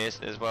level are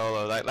amazing as well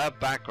though. Like that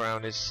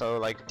background is so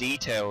like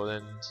detailed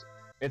and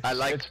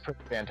it's pretty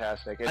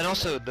fantastic. And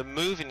also the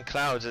moving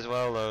clouds as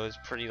well though is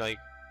pretty like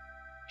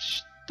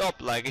stop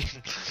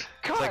lagging.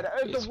 God,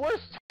 the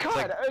worst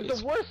God, like,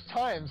 the worst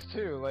times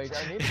too. Like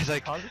I need it's to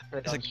like- concentrate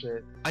it's on like-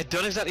 shit. I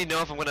don't exactly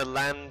know if I'm gonna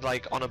land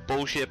like on a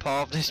bullshit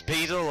part of this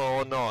beetle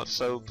or not.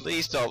 So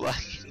please stop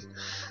lagging.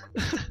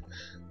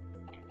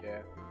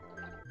 Yeah.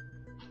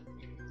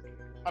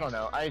 I don't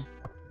know. I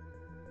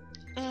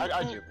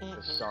do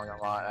this song a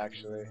lot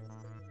actually.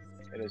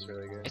 It is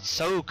really good. It's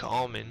so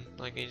calming.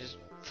 Like you just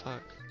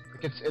fuck.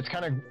 Like, it's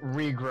kind of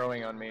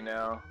regrowing on me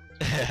now.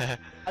 I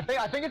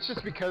think it's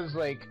just because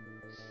like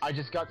I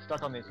just got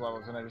stuck on these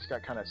levels and I just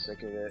got kind of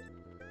sick of it.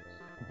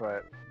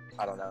 But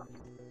I don't know.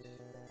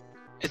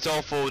 It's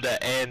all for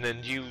the N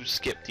and you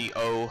skip the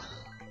O.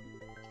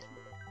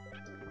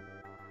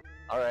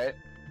 All right,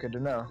 good to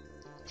know.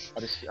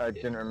 I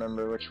didn't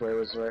remember which way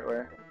was the right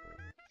way.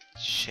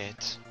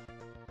 Shit.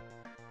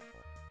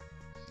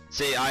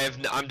 See,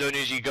 I'm don't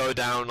usually go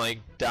down like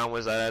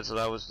downwards like that, so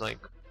that was like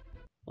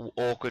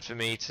awkward for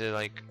me to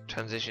like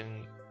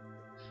transition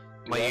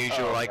my Yeah,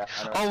 usual oh, like. yeah,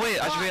 I know. Oh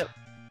wait, I'm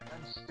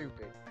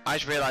stupid. I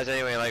just realized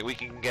anyway like we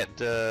can get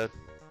the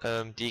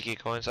DK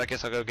coins. So I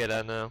guess I'll go get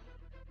that now.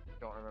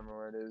 Don't remember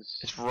where it is.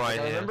 It's right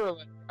I here.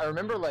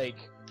 remember like.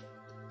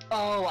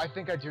 Oh, I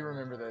think I do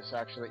remember this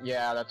actually.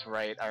 Yeah, that's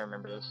right. I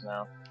remember this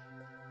now.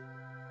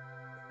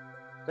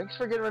 Thanks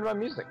for getting rid of my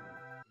music.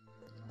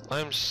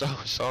 I'm so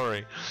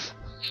sorry.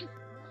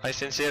 I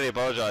sincerely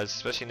apologize,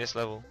 especially in this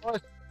level. Well,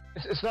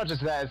 it's not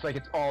just that. It's like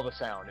it's all the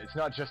sound. It's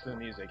not just the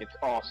music. It's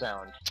all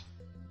sound.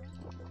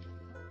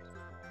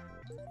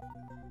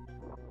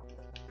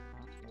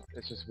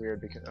 It's just weird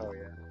because oh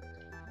yeah.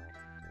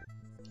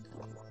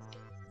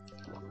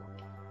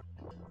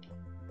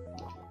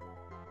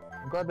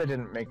 I'm glad they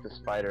didn't make the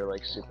spider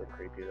like super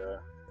creepy though.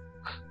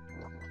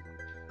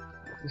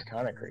 He's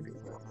kind of creepy.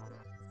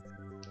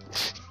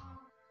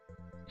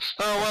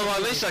 Oh well,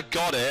 at least I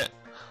got it.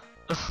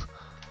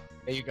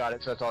 Hey, you got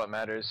it, so that's all that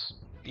matters.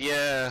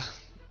 Yeah.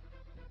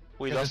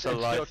 We lost a It's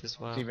life still- as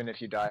well. Even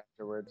if you die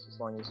afterwards, as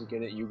long as you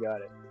get it, you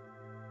got it.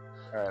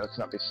 Alright, let's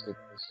not be stupid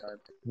this time.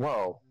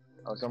 Whoa,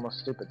 I was almost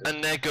stupid this time.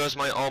 And there goes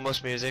my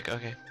almost music.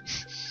 Okay.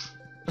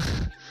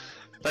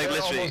 Like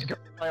literally. Almost got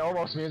my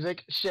almost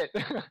music. Shit.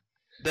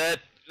 There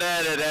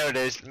it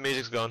is. The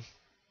music's gone.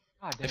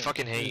 God I damn it.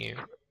 fucking hate you.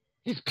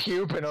 He's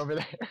puping over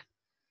there.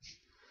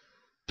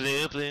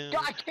 Blue, blue.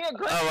 God, I can't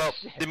grab Oh well, this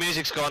shit. the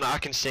music's gone. I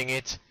can sing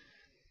it.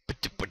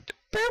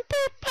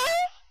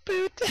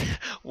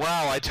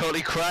 Wow, I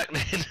totally cracked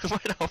man.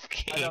 Went off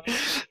key. I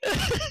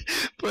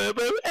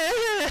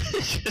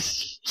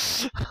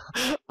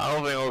I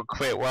don't think I'll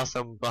quit whilst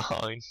I'm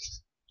behind.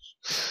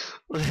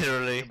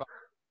 Literally.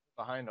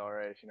 Behind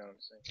alright, if you know what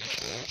I'm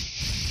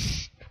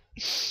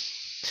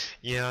saying.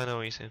 Yeah, I know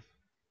what you're saying.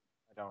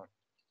 I don't.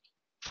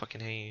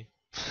 Fucking hate you.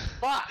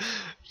 Fuck!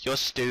 You're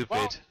stupid.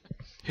 Well-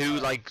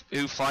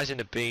 Who flies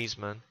into bees,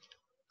 man?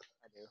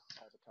 I do,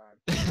 all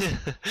the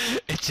time.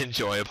 It's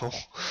enjoyable.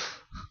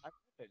 I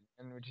would.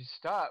 And would you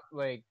stop,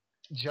 like,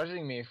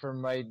 judging me for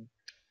my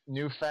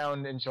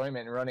newfound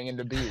enjoyment in running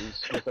into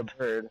bees with a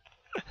bird?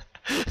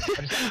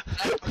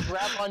 I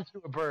grab onto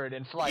a bird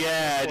and fly.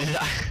 Yeah,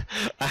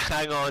 I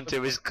hang on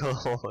to his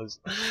claws,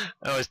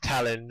 or his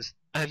talons,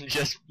 and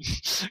just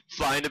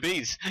fly into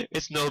bees.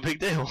 It's no big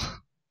deal.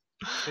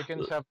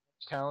 Chickens have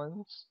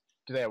talons?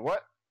 Do they have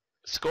what?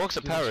 Squawks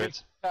are Do the parrots.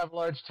 chickens have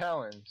large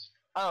talons?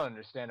 I don't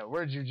understand a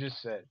word you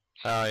just said.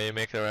 Oh, you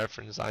make the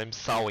reference. I'm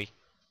sorry.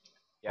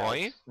 Yeah, Are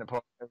you? It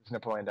was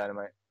Napoleon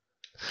Dynamite.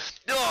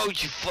 No, you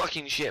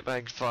fucking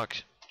shitbag fuck.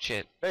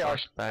 Shit. They are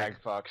fuck bag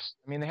fucks.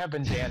 I mean, they have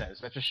bandanas.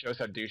 That just shows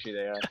how douchey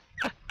they are.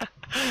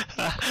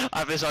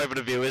 I feel sorry for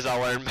the viewers that are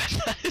wearing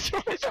bandanas.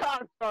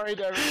 I'm sorry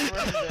to everyone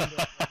wearing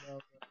bandanas.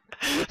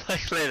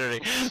 Like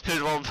literally,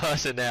 there's one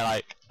person there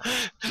like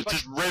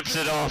just rips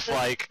it off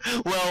like,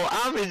 well,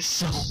 I'm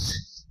insulted.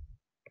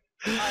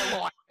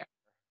 I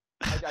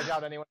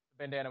doubt anyone with a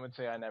bandana would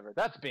say I never.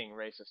 That's being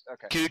racist.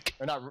 Okay. Kook.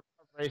 Or not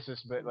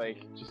racist, but like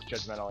just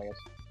judgmental, I guess.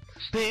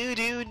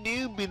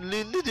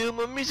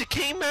 My music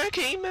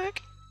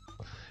K-Mac.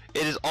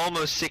 It is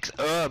almost 6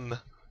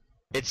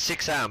 It's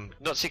 6 am,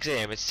 not 6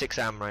 AM. It's 6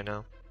 am right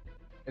now.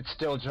 It's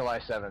still July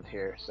 7th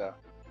here, so.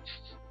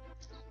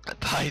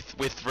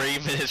 With 3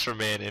 minutes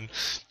remaining,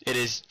 it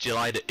is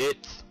July the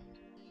 8th.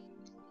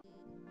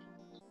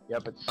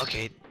 Yep, it's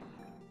Okay,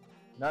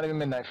 not even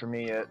midnight for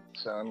me yet,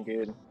 so I'm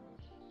good.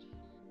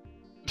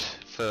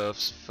 for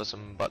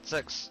some butt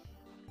sex.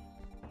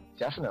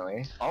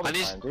 Definitely, all the I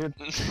need- time, dude.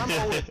 I'm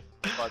always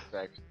butt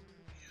sex.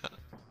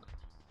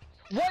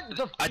 What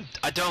the?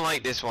 I don't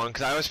like this one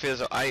because I always feel as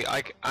though I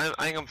think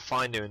I'm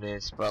fine doing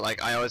this, but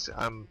like I always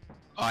oh,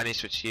 I need to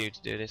switch to you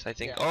to do this. I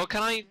think. Yeah. Oh,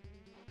 can I?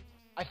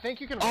 I think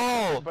you can.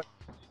 Oh! But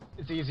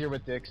it's easier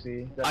with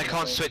Dixie. I can't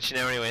definitely. switch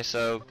now anyway,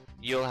 so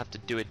you'll have to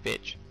do it,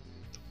 bitch.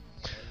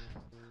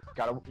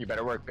 You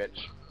better work, bitch.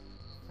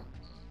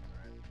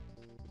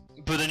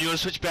 But then you gotta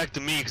switch back to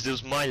me because it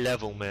was my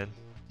level, man.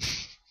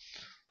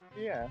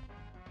 Yeah.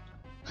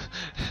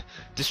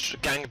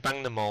 Just gang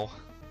bang them all.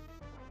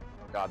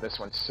 Oh god, this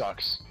one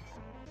sucks.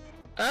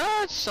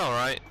 It's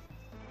alright.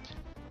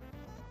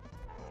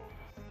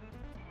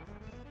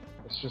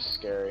 It's just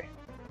scary.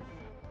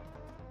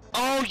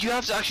 Oh, you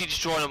have to actually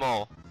destroy them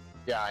all.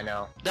 Yeah, I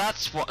know.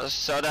 That's what.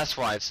 So that's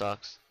why it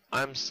sucks.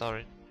 I'm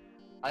sorry.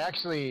 I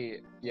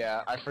actually,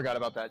 yeah, I forgot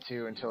about that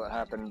too until it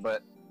happened,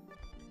 but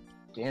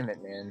damn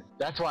it, man.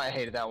 That's why I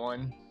hated that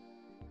one.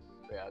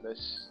 But yeah,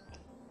 this.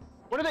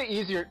 What are they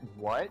easier?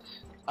 What?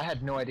 I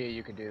had no idea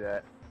you could do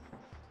that.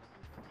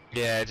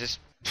 Yeah, just.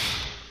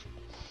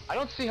 I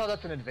don't see how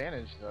that's an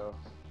advantage though.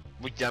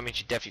 That means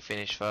you definitely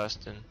finish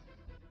first, and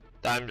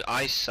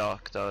I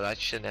suck though. That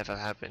should never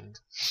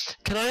happened.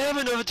 Can I have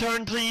another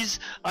turn, please?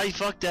 I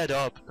fucked that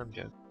up. I'm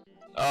joking.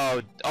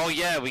 Oh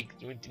yeah, we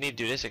need to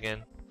do this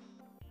again.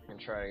 I can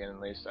try again at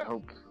least. I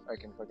hope I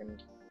can fucking.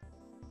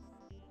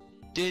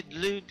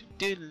 Diddloo,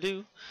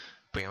 diddloo.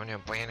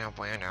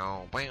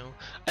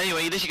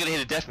 Anyway, at least you're gonna hear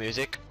the death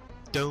music.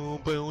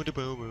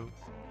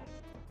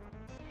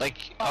 Like,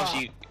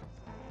 obviously,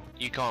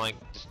 you can't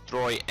like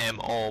destroy them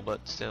all,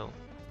 but still.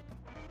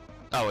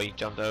 Oh, he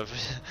jumped over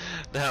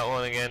that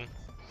one again.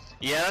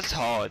 Yeah, that's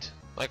hard.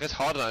 Like, that's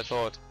harder than I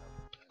thought.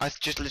 I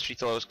just literally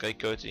thought I was gonna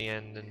go to the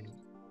end and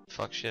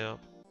fuck shit up.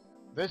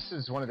 This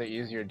is one of the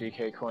easier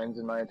DK coins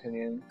in my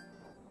opinion.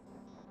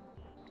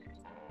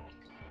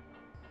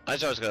 I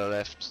just always go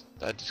left.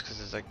 Just because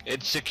it's like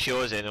it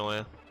secures it in a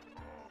way.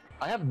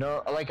 I have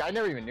no like I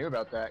never even knew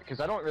about that because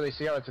I don't really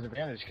see how it's an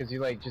advantage because you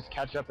like just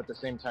catch up at the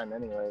same time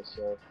anyway,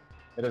 so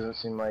it doesn't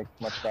seem like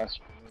much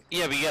faster.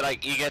 Yeah, but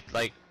you get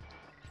like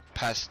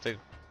past the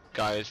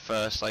guys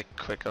first like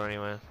quicker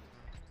anyway,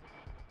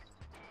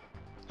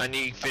 and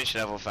you finish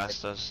level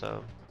faster.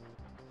 So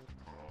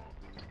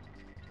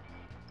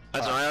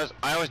I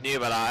always knew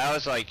about that. I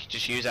always like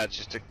just use that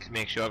just to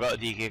make sure I got a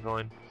DK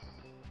coin.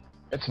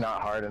 It's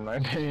not hard in my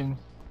opinion.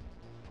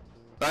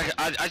 Like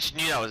I just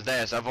knew that was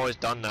there, so I've always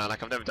done that.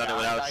 Like I've never done it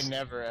without. I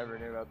never ever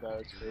knew about that.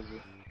 It's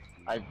crazy.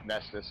 I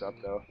messed this up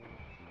though.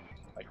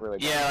 Like really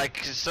bad. Yeah, like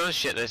some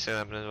shit that's gonna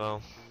happen as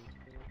well.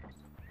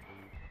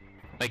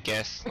 I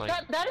guess.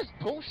 Like that is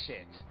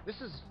bullshit. This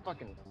is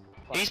fucking.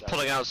 He's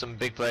pulling out some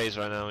big plays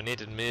right now. We need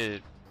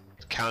to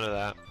counter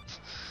that.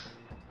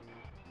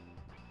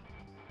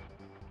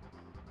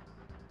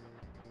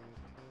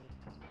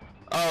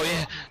 Oh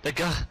yeah, the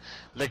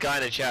guy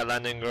in the chat,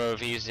 Landon Grove,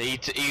 he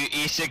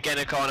said get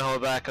a corner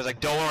hold back. I was like,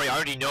 don't worry, I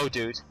already know,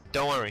 dude.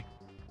 Don't worry.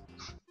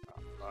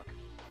 Oh, fuck.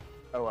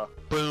 Oh well.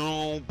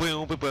 Boom,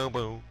 boom, boom, boom,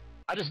 boom.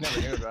 I just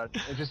never knew about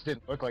it. It just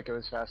didn't look like it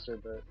was faster,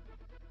 but.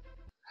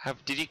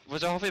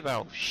 Was it halfway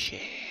barrel?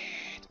 Shit.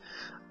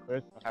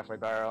 It's not halfway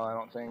barrel, I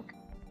don't think.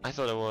 I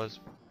thought it was.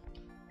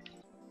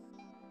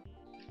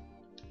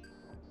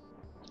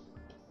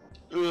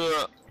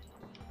 Ugh.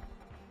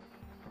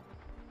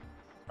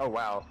 Oh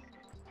wow.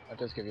 That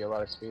does give you a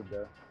lot of speed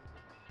though.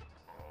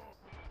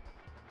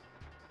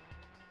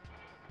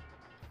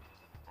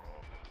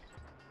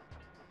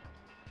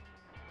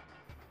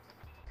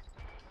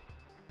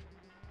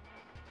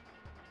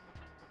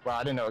 Wow,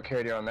 I didn't know it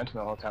carried your momentum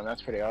the whole time.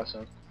 That's pretty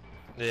awesome.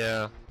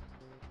 Yeah.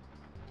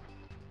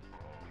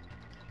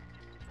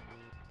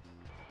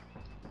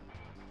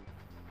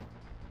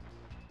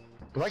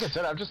 But like I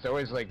said, I've just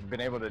always like been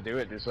able to do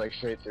it just like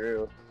straight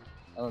through.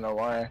 I don't know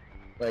why.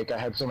 Like I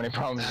had so many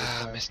problems with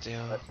Ah, that. missed you.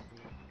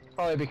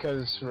 Probably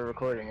because we're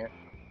recording it.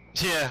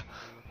 Yeah.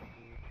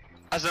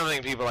 That's another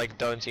thing people like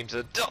don't seem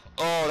to.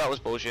 Oh, that was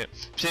bullshit.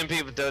 Some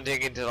people don't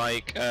dig into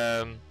like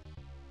that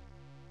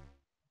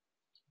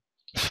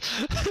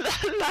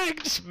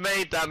lag just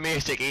made that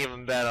music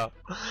even better.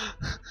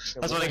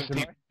 That's one thing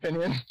people.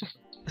 Opinion.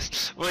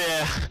 Well,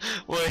 yeah,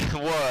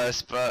 well,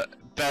 worse, but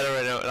better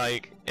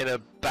in a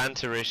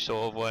banterish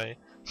sort of way.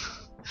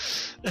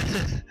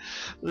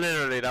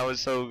 Literally, that was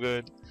so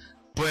good.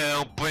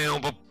 Boom,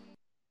 boom, boom,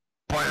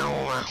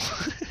 boom.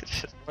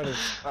 What is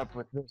up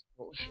with this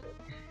bullshit?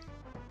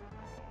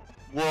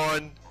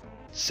 1,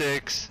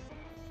 6,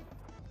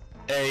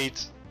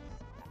 8,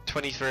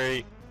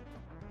 23.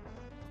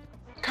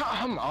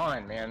 Come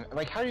on, man.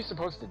 Like, how are you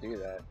supposed to do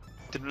that?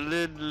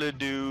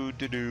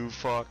 Diddle-diddle-do-do-do,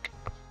 fuck.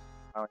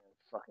 I don't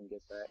even fucking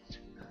get that.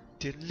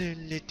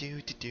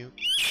 Diddle-diddle-do-do-do.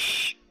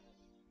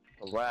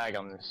 The lag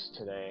on this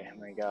today,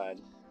 my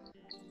god.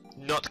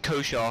 Not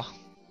kosher.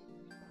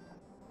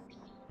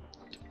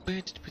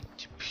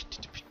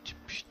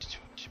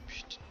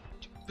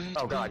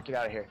 Oh god, get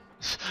out of here.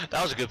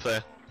 That was a good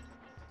play.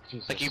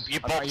 Jesus. Like you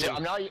bopped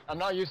him. I'm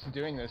not used to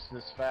doing this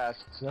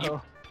fast,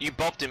 so. You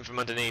bopped him from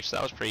underneath, so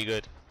that was pretty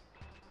good.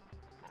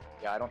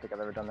 Yeah, I don't think I've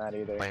ever done that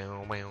either.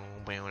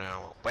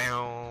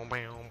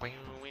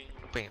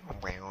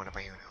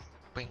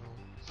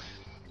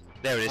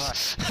 There it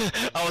is.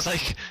 I was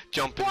like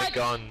jumping the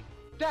gun.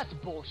 That's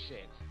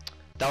bullshit.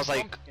 That was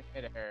like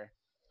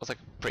a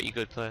pretty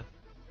good play.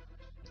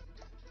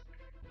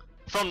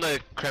 From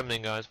the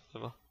Kremlin guys,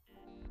 whatever.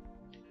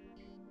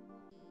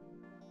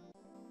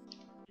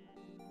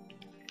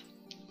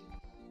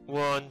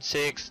 One,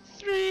 6,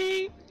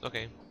 3.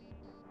 Okay.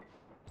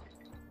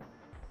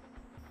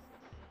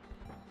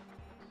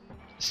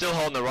 Still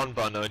holding the run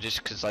button though,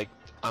 just cause like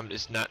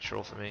it's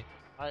natural for me.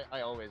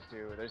 I always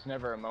do. There's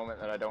never a moment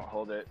that I don't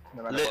hold it,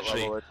 no matter Literally, what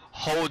level it's.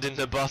 holding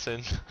the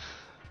button.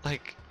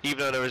 Like, even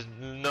though there was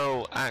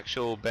no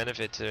actual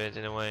benefit to it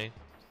in a way,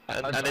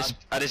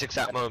 at this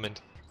exact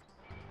moment.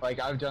 Like,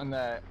 I've done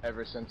that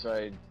ever since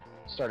I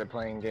started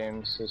playing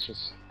games. It's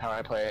just how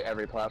I play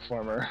every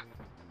platformer.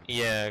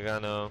 Yeah, I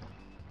know.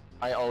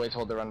 I always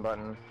hold the run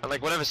button. And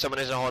like, whenever someone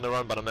isn't holding the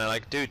run button, they're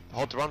like, dude,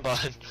 hold the run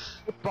button.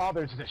 It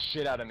bothers the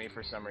shit out of me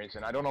for some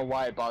reason. I don't know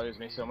why it bothers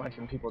me so much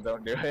when people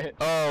don't do it.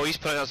 Oh, he's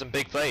putting out some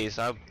big plays.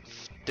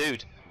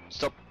 Dude,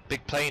 stop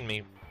big playing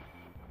me.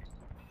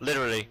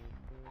 Literally.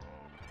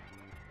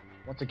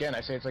 Once again,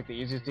 I say it's like the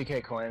easiest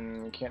DK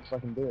coin. You can't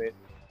fucking do it.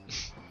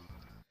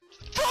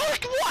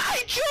 Fuck! What?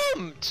 I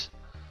jumped!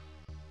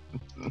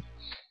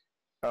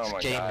 Oh my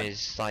god. This game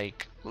is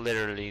like,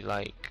 literally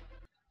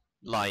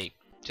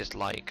just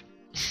like.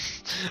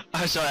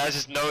 I'm sorry, I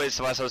just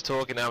noticed whilst I was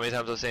talking how many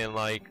times I was saying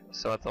like,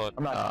 so I thought,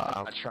 I'm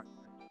not trying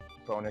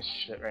bonus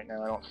shit right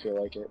now. I don't feel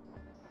like it.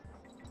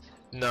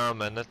 No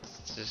man,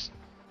 that's just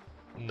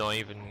not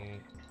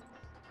even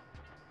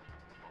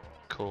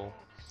cool.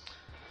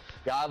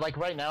 Yeah, like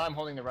right now I'm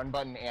holding the run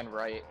button and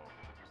right.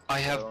 I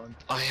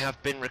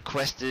have been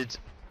requested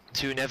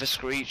to never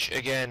screech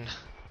again.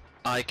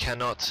 I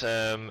cannot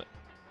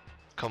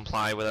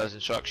comply with those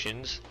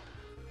instructions.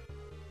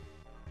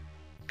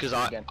 Because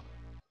Again.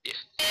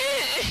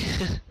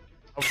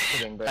 I'm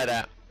kidding, but like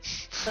that.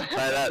 Like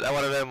that,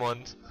 one of them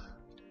ones.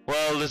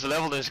 Well, there's a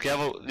level in this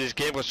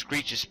game called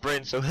Screech's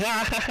Sprint, so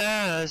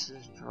this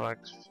is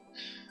drugs.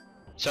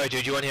 Sorry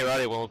dude, you weren't here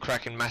earlier when we were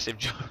cracking massive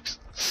jokes.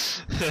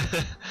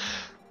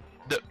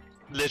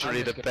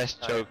 Literally the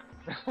best joke.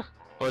 What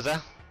was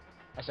that?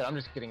 I said I'm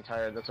just getting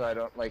tired, that's why I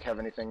don't like have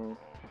anything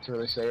to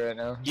really say right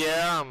now.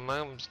 Yeah, I'm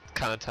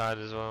kind of tired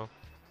as well.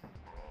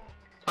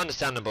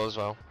 Understandable as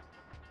well.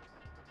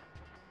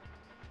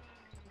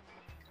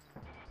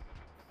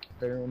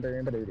 I'm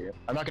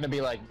not gonna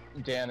be like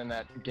Dan in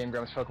that Game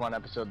Grumps Pokemon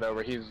episode though,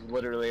 where he's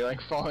literally like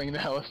falling the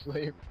hell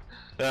asleep.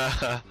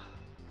 Oh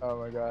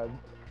my god.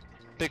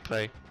 Big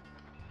play.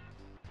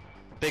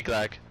 Big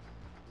lag.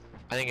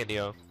 I didn't get the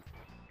O.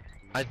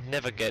 I'd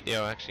never get the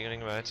O actually,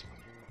 getting right.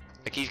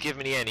 Like he's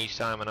giving me the N each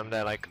time and I'm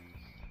there like...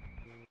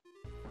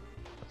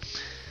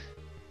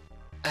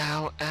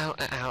 Ow, ow,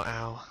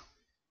 ow,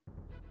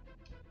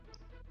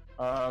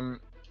 ow.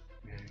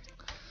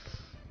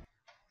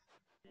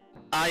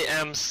 I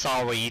am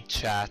sorry,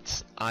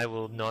 chat. I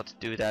will not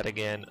do that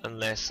again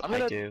unless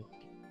I do.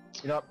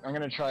 You know, I'm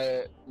gonna try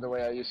it the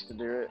way I used to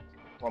do it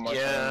one more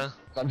time.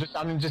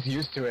 I'm just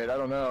used to it. I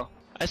don't know.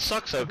 It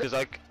sucks though, cause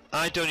like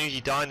I don't usually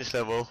die in this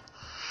level.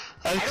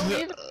 I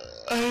haven't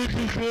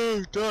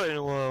died in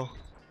a while.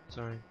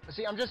 Sorry.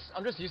 See, I'm just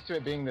used to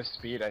it being this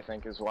speed. I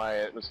think is why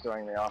it was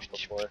throwing me off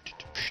before.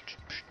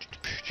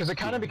 Because it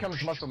kind of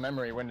becomes muscle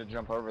memory when to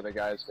jump over the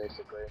guys,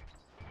 basically.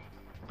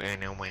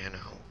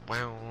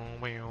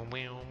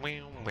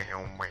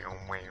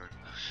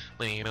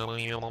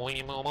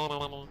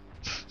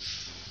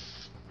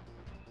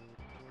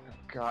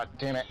 God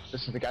damn it!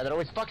 This is the guy that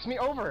always fucks me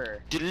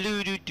over.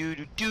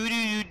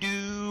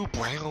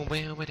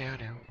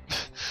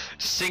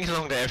 Sing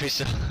along to every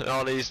song,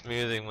 all these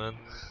music, man.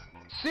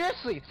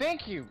 Seriously,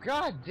 thank you.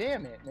 God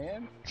damn it,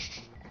 man.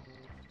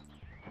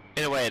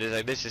 In a way, it is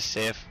like this is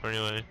safe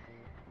anyway.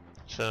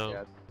 So.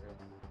 Yeah,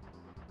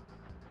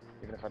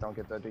 even if I don't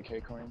get the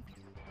DK coin.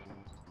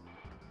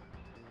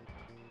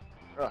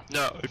 Ugh.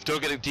 No, if you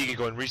don't get a DK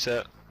coin,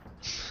 reset.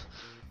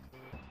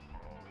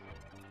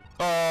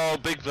 Oh,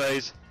 big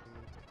plays.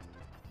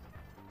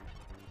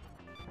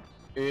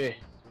 You're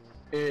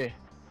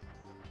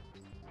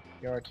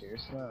too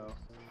slow.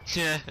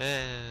 Yeah.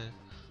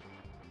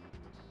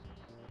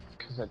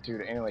 Because that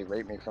dude anally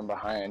raped me from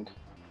behind.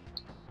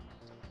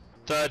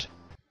 Third.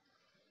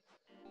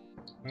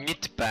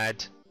 Nicht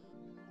bad.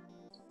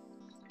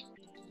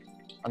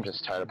 I'm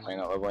just tired of playing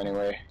that level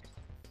anyway.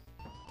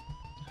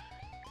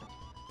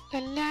 La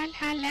la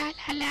la la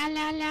la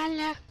la la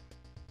la.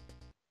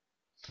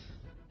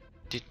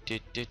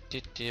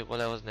 What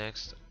that was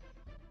next?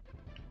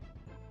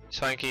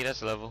 Swanky,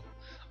 that's the level.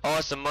 Oh,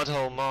 it's the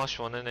Mudhole Marsh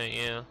one, isn't it?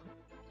 Yeah.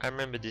 I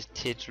remember this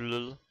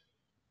title.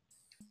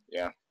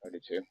 Yeah, I do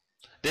too.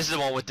 This is the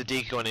one with the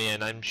decoy in the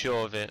end, I'm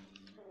sure of it.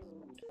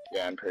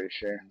 Yeah, I'm pretty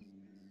sure.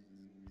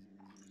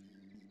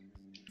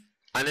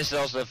 And this is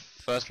also the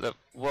first level.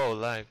 Whoa,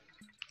 lag.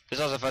 This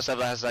is also the first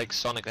level that has like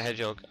Sonic the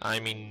Hedgehog. I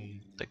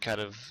mean, the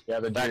kind of. Yeah,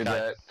 the dude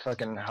that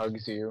fucking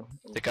hugs you.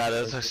 The guy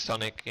that's like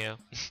Sonic, yeah.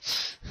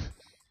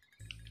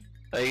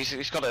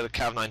 He's got like the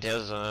Cav 9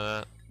 tails or something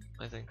like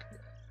that, I think.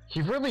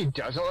 He really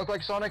doesn't look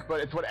like Sonic,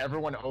 but it's what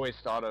everyone always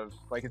thought of.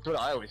 Like, it's what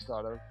I always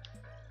thought of.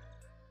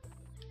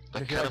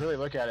 If you really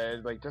look at it,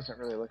 it like doesn't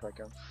really look like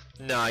him.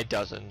 No, it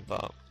doesn't.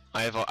 But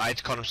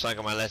I'd call him Sonic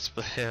on my Let's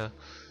Play. Yeah.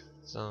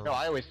 So. No,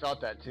 I always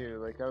thought that too.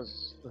 Like that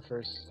was the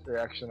first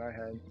reaction I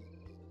had.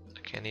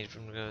 Okay, I need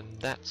from going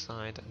that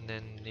side and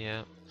then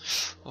yeah.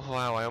 Oh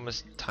wow, I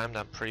almost timed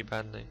that pretty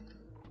badly.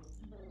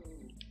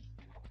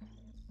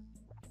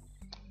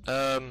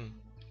 I'm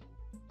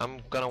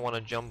gonna want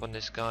to jump on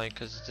this guy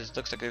because this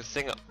looks like a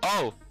thing.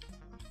 Oh!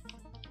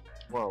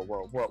 Whoa,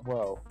 whoa, whoa,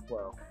 whoa,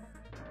 whoa.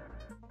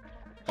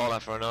 All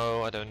that for an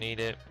O, I don't need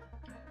it.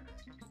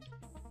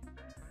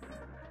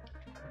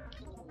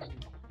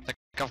 Like,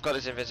 I've got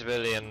this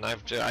invincibility and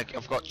I've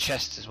got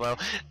chests as well.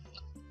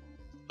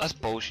 That's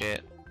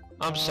bullshit.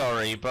 I'm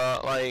sorry,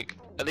 but like,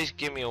 at least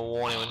give me a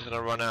warning when it's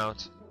gonna run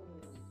out.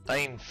 That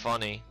ain't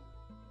funny.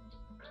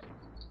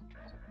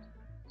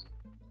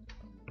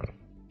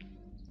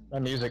 My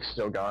music's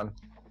still gone.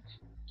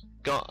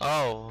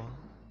 Oh.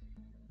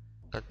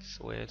 That's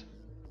weird.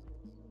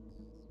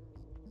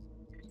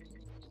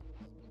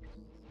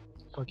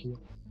 Fuck you.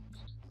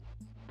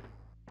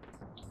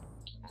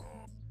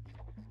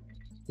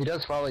 He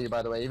does follow you,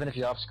 by the way. Even if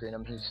you off-screen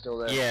him, he's still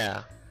there.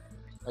 Yeah.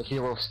 Like, he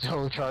will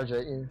still charge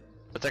at you.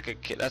 That's like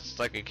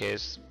a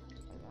case.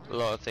 A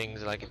lot of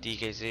things like a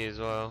DKC as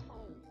well.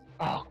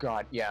 Oh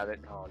god, yeah,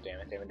 oh damn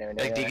it.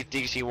 Like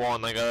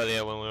DKC1, like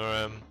earlier when we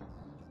were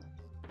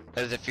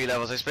there's a few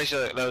levels,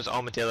 especially like, those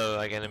armadillo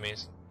like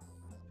enemies.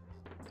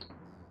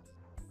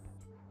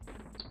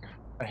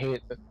 I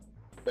hate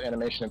the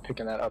animation of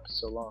picking that up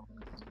so long.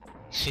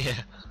 Yeah.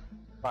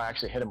 Oh, I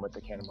actually hit him with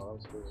the cannonball.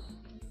 That was weird.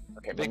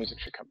 Okay, my music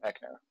should come back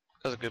now.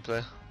 That was a good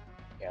play.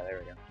 Yeah, there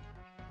we go.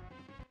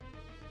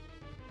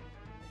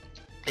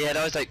 Yeah, it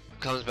always like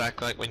comes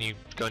back like when you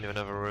go into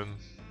another room,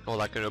 or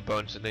like in a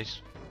bonus at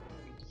least.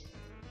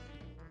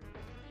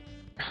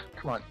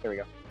 Come on, there we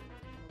go.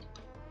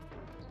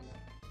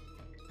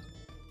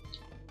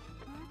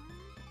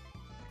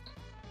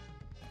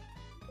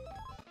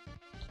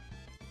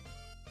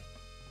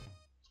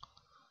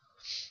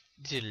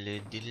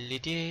 Diddly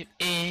diddly dip,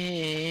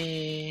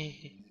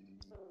 eh.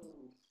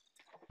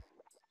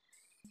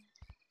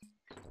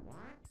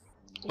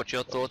 What's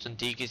your thoughts on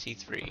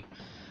DKC3?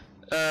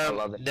 I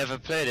love it. Never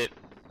played it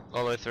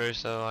all the way through,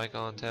 so I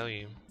can't tell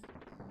you.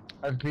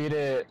 I've beat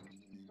it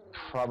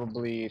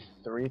probably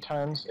 3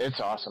 times.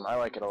 It's awesome. I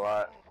like it a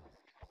lot.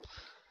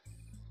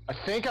 I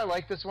think I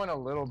like this one a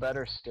little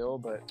better still,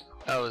 but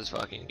That was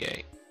fucking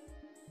gay.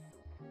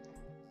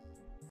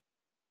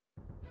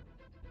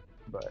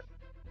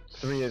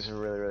 3 is a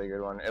really, really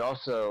good one. It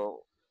also,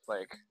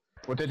 like,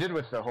 what they did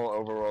with the whole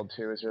overworld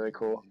too is really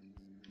cool.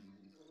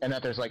 And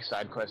that there's like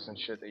side quests and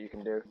shit that you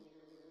can do.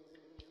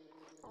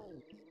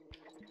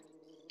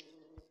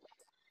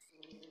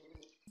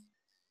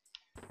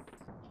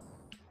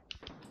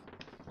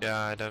 Yeah,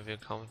 I don't feel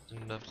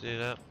confident enough to do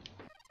that.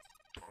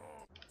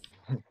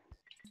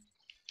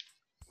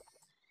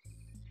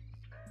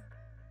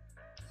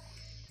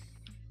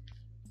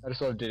 I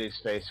just love Diddy's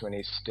face when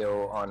he's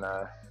still on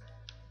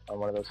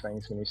one of those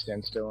things when you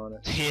stand still on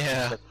it.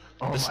 Yeah, Like,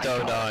 oh the my stone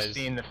God, eyes. I've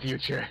seen the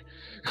future.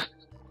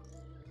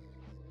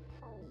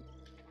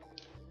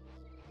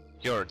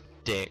 You're a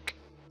dick.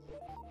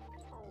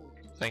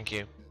 Thank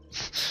you.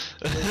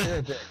 You're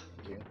a dick.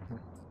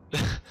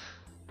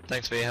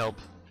 Thanks for your help.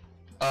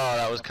 Oh,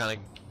 that was kind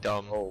of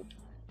dumb. Oh.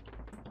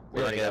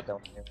 We Where'd I already get got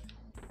up? that one.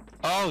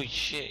 Oh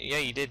shit! Yeah,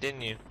 you did,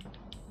 didn't you?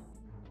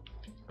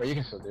 But you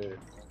can still do it.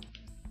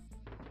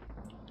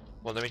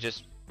 Well, let me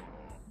just.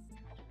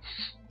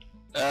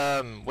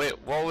 Wait,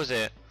 what was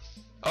it?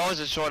 Oh, it's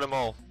a short them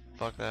all.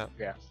 Fuck that.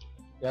 Yeah.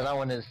 Yeah, that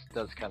one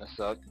does kind of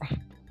suck.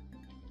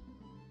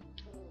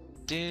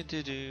 Do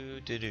do do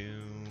do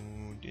do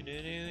do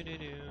do do do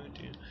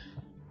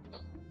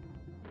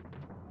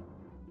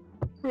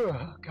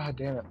do. God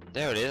damn it.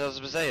 There it is. I was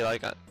gonna say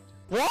like,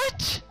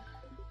 what?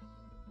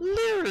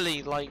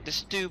 Literally like the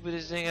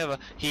stupidest thing ever.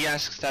 He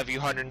asks to have you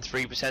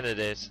 103% of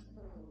this.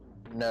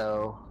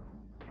 No.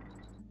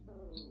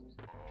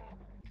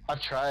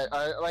 I've tried.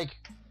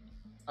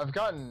 I've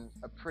gotten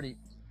a pretty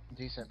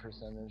decent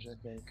percentage, I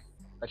think.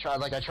 I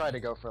tried to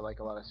go for like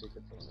a lot of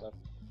secrets and stuff.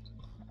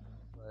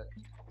 But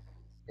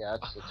yeah,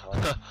 it's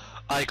hard.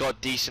 I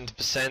got decent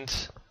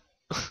percent.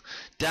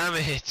 Damn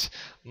it!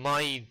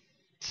 My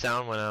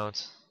sound went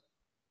out.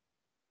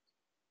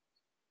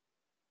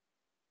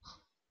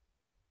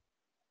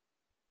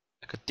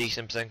 I got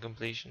decent percent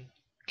completion.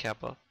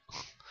 Kappa.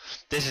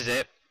 This is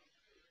it.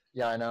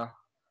 Yeah, I know.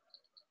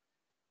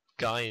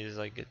 Guy is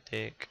like a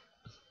dick.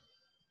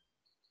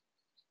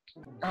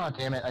 Oh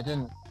damn it! I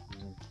didn't.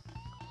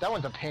 That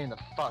one's a pain in the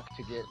fuck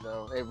to get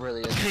though. It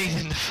really is. Pain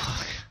in the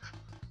fuck.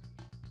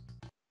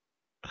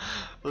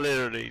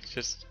 Literally,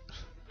 just.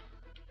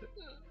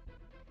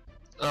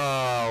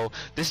 Oh,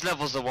 this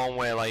level's the one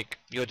where like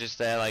you're just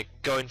there like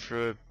going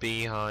through a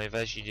beehive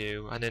as you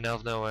do, and then out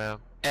of nowhere,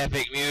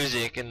 epic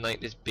music and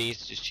like this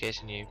beast just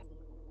chasing you.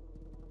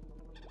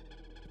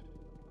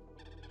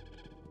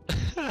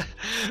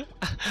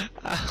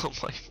 Oh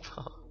my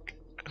fuck.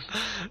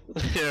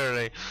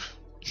 Literally.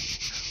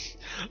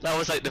 That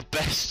was like the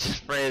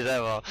best phrase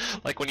ever.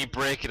 Like when you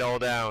break it all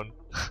down.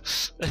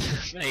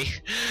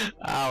 Mate.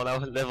 Ow,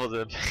 that was leveled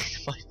to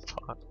my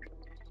fuck.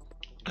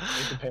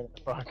 It's a pain in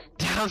the fuck.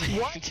 Damn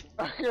it! What?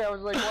 Okay, I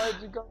was like, why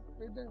did you go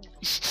me down?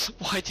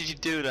 Why did you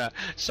do that?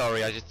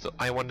 Sorry, I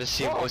I wanted to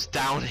see what was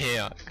down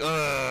here.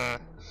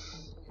 Ugh.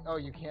 Oh,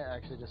 you can't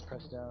actually just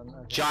press down.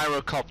 Okay.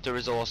 Gyrocopter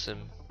is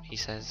awesome, he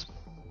says.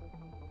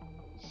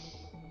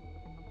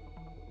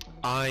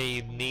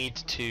 I need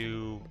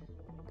to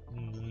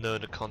know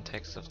the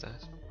context of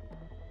that.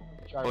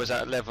 Or was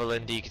that level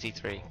in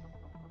DKC3? I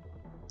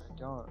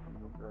don't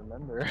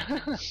remember.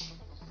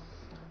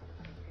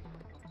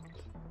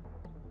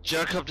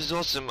 Jerkup is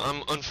awesome.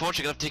 I'm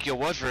unfortunately gonna take your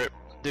word for it,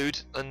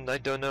 dude, and I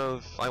don't know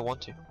if I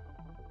want to.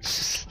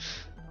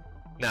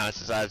 No, it's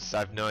just, I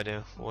have no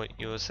idea what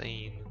you're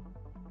saying.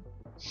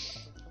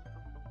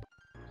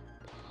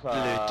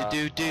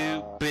 Do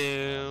do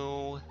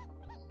boo.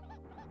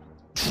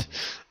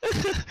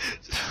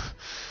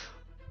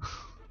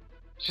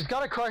 She's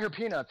gotta cry her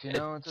peanuts, you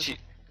know.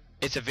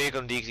 It's a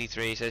vehicle in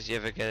DKC3. Says you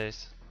ever get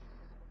it.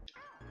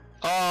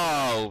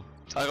 Oh,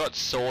 I got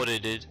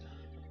sorted, dude.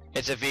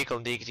 It's a vehicle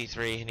in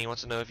DKC3, and he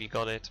wants to know if you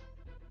got it,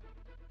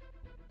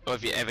 or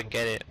if you ever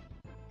get it.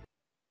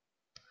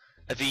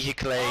 A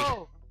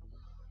vehicle.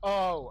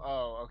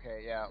 Oh,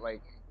 okay, yeah,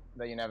 like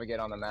that you navigate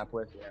on the map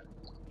with, yeah.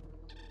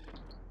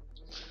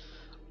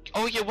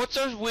 Oh yeah, what's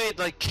those weird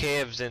like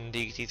caves in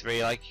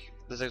DKC3? Like,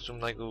 there's like some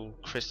like little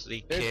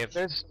crystally caves.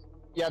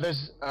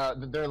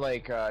 They're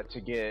like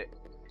to get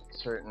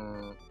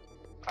certain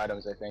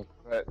items, I think,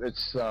 but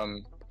it's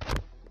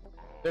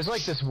there's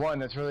like this one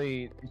that's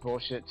really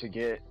bullshit to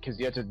get, because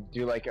you have to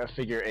do like a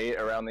figure 8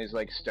 around these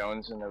like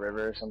stones in the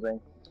river or something.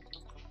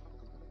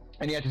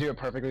 And you have to do it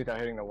perfectly without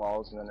hitting the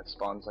walls, and then it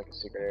spawns like a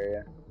secret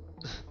area.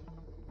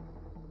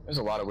 There's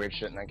a lot of weird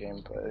shit in that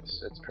game, but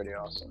it's pretty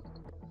awesome.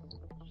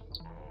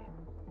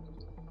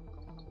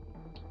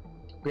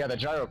 But yeah, the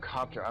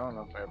gyrocopter, I don't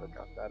know if I ever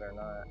got that or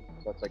not.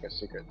 That's like a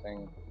secret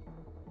thing.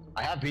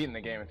 I have beaten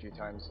the game a few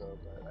times though,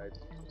 but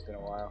it's been a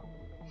while.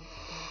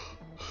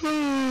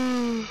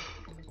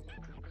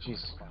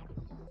 Jeez.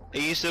 Are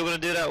you still gonna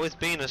do that with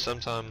Bina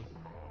sometime?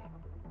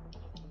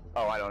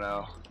 Oh, I don't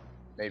know.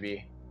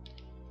 Maybe.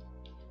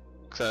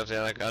 Cause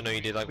like I know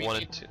you did like 1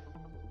 and 2.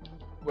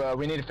 Well,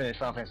 we need to finish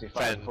Final Fantasy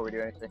V before we do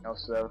anything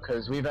else though,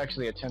 because we've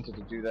actually attempted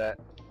to do that.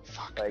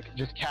 Fuck. Like,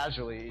 just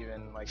casually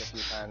even, like a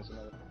few times and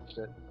never finished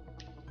it.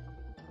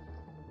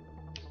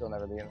 Still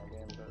never beaten the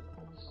game, but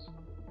it's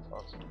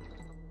awesome.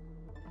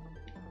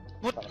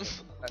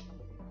 What?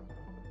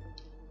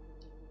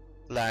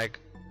 Lag.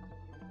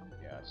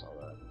 Yeah, I saw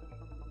that.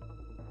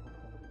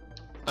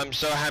 I'm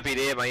so happy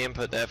to hear my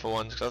input there for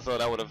once, because I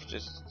thought I would have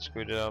just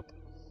screwed it up.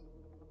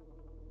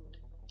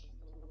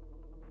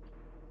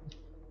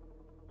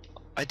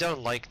 I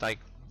don't like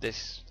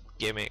this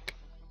gimmick,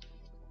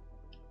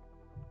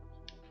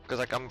 because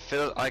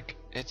like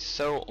it's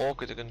so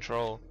awkward to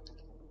control.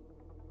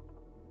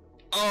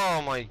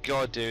 Oh my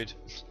god, dude!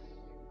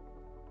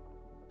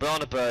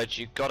 Banana birds,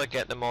 you gotta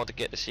get them all to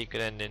get the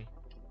secret ending.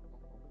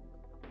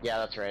 Yeah,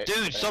 that's right.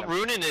 Dude, stop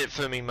ruining it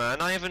for me,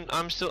 man. I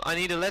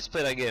need a let's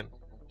play that game.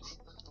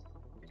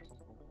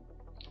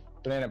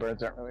 Banana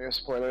birds aren't really a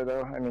spoiler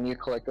though. I mean, you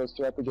collect those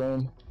throughout the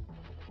game.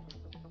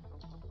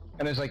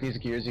 And there's like these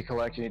gears you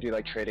collect, and you do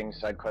like trading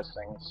side quest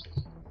things.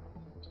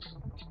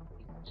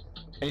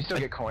 And you still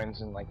get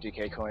coins and like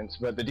DK coins,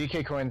 but the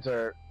DK coins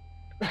are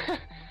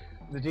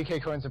the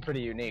DK coins are pretty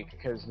unique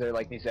because they're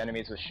like these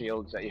enemies with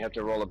shields that you have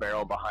to roll a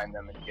barrel behind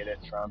them and get it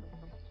from.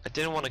 I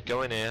didn't want to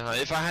go in here.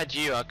 If I had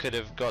you, I could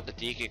have got the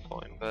DK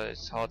coin, but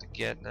it's hard to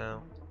get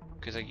now.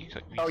 Because like,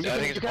 I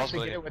think it's possible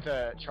to get it with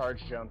a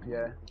charge jump,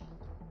 yeah.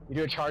 You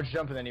do a charge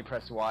jump and then you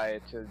press Y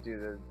to do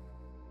the,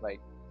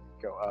 like,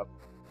 go up.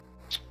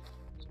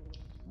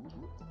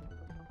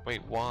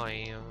 Wait,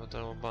 why? I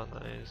don't know what button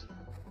that is.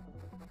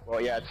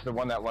 Well, yeah, it's the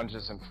one that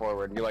lunges him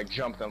forward. You like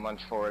jump and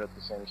lunge forward at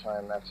the same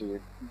time after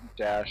you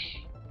dash.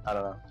 I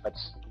don't know.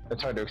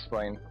 That's hard to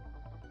explain.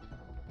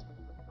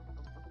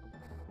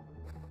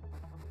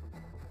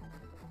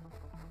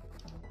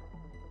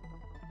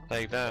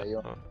 Like that?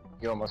 Yeah,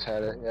 you almost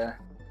had it, yeah.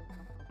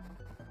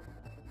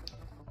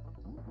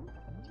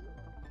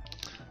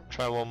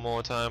 Try one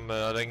more time,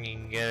 but I think you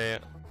can get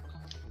it.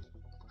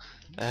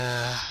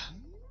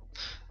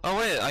 Oh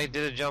wait, I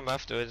did a jump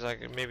afterwards. I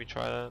could maybe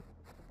try that.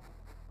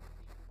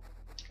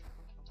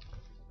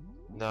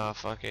 Nah,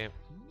 fuck it.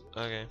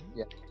 Okay.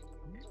 Yeah.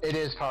 It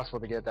is possible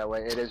to get it that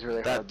way. It is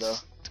really hard though.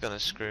 It's gonna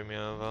screw me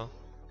over.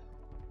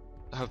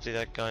 Hopefully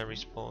that guy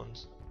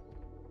respawns.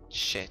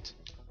 Shit.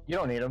 You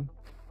don't need him.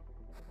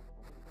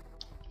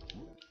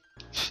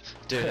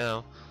 Do it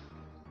now.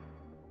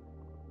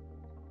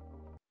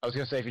 I was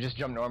gonna say, if you just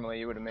jumped normally,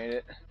 you would have made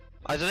it.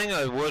 I don't think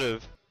I would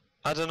have.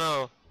 I don't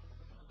know.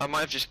 I might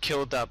have just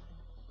killed that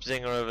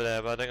zinger over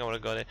there, but I think I would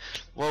have got it.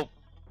 Well,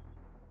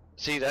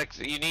 see, that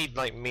you need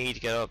like me to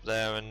get up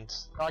there, and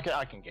I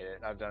can get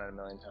it. I've done it a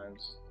million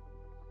times.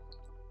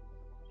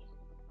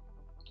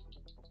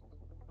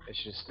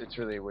 It's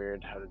really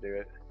weird how to do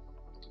it.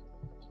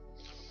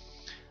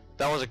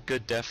 That was a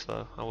good death,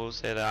 though. I will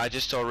say that. I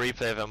just saw a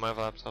replay of it on my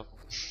laptop.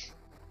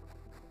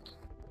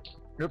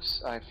 Oops!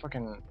 That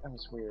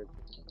was weird.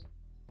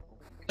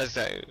 That's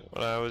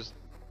what I was.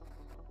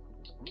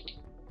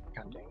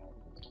 God dang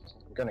it!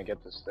 I'm gonna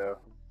get this though.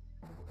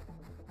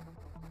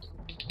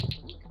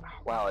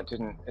 Wow,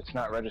 it's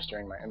not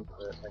registering my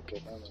input like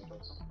it normally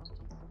does.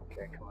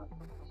 Okay, come on.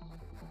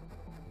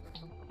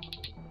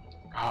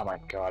 Oh my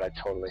god, I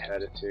totally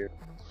had it too.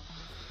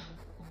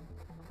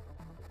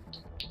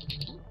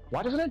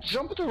 Why doesn't it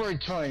jump at the right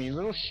time, you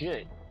little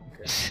shit?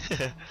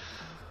 Okay.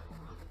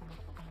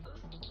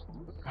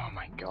 Oh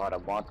my god, I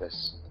want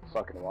this. I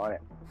fucking want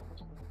it.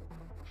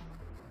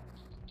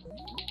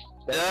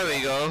 There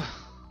we go.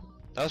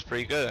 That was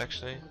pretty good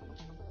actually.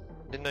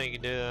 Didn't know you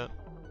could do that.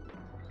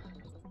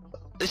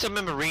 At least I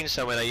remember reading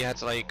somewhere that you had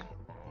to like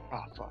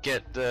Oh fuck.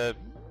 get the.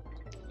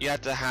 You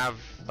had to have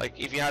like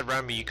if you had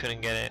Rambo you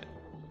couldn't get it.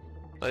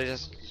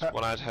 That's just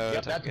what I'd heard.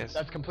 Yep, I guess.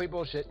 that's complete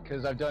bullshit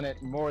because I've done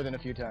it more than a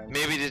few times.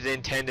 Maybe they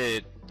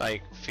intended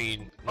like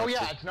feed. Oh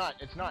yeah, it's not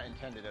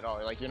intended at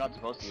all. Like you're not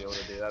supposed to be able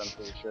to do that. I'm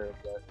pretty sure.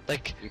 But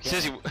like you can.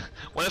 seriously,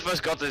 when I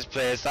first got to this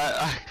place,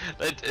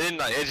 it didn't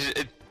like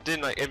it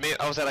didn't like it made,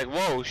 I was like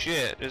whoa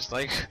shit, just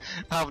like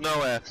out of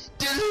nowhere.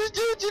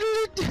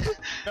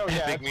 No, yeah,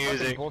 Epic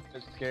music.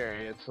 It's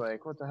scary. It's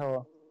like what the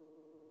hell?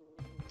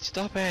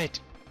 Stop it!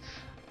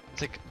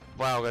 It's like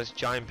wow, there's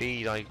giant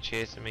bee like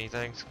chasing me.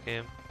 Thanks,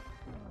 game.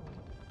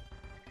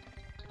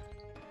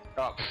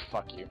 Oh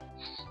fuck you.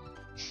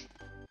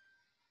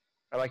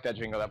 I like that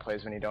jingle that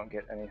plays when you don't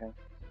get anything.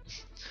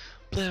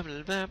 Blah,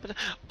 blah, blah, blah.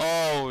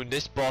 Oh,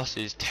 this boss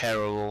is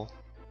terrible.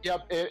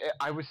 Yep,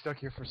 I was stuck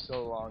here for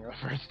so long the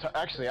first time.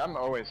 Actually, I'm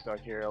always stuck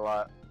here a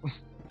lot.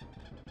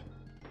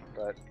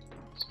 But,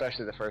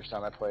 especially the first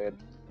time I played.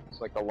 It's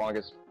like the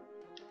longest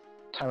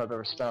time I've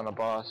ever spent on a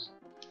boss.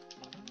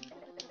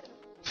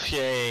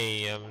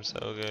 Yay, I'm so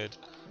good.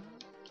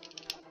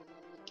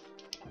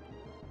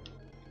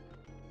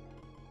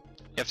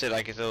 You have to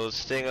like a little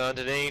stinger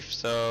underneath,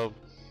 so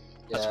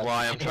that's Yeah.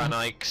 why I'm trying to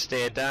like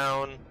stay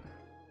down.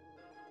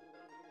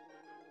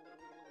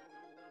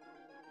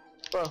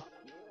 Well,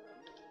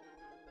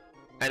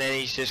 And then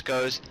he just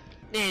goes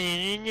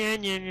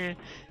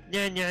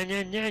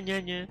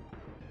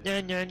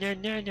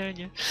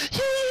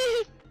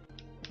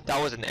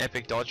that was an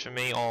epic dodge for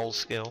me, all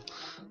skill.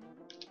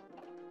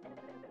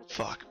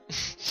 Fuck.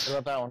 what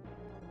about that one?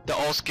 The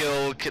all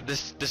skill, the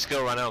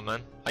skill ran out,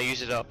 man. I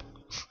used it up.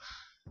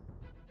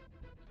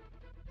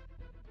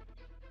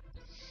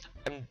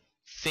 I'm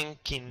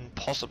thinking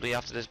possibly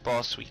after this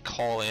boss we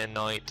call it a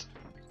night.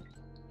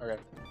 Okay.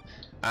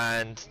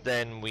 And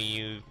then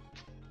we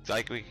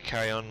could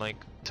carry on like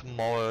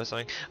tomorrow or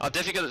something. I'll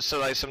definitely get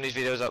like some of these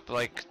videos up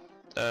like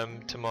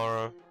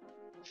tomorrow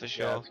for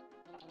sure. Yeah.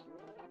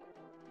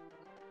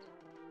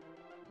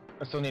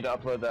 I still need to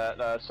upload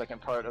that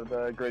second part of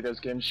the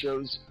Greatest Game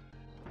shows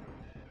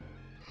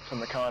from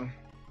the con.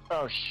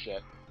 Oh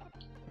shit.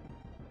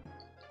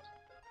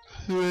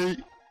 Sweet.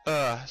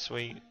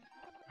 Sweet.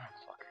 Oh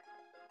fuck.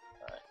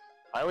 Alright.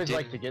 I always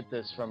like to get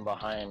this from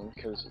behind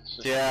because it's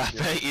just. Yeah, I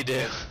easier. bet you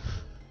do.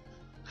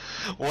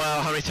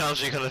 Wow, how many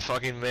times are you gonna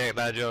fucking make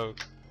that joke?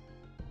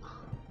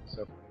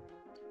 So.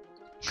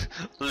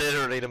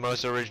 Literally the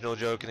most original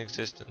joke in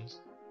existence.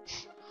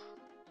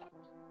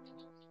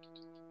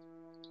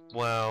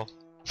 Wow.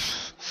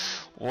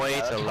 Way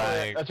Yeah, to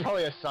lag. that's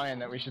probably a sign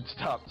that we should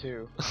stop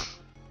too.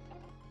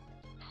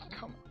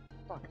 Come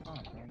on, fuck on,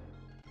 man.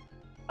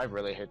 I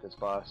really hate this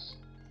boss.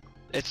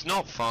 It's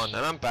not fun,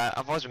 and I'm bad.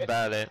 I've always been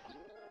bad at it.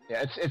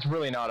 Yeah, it's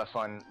really not a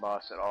fun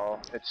boss at all.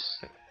 It's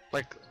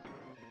Like,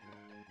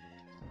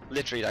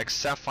 literally, like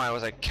Sapphire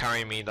was like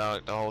carrying me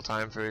the whole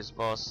time through his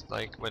boss,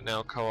 like with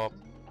no co-op.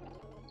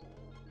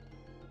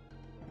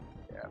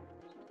 yeah.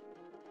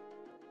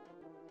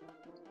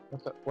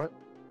 What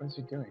is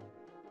he doing?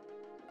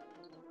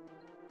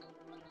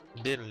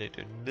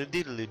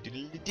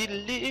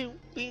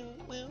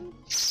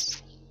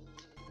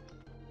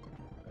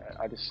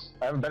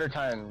 I have a better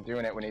time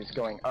doing it when he's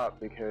going up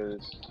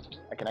because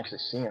I can actually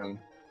see him.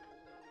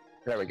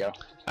 There we go.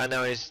 I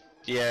know it's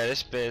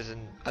this bit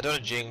isn't. I don't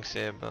want to jinx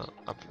it, but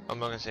I'm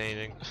not gonna say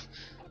anything.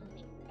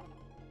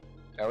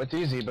 Oh, it's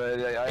easy, but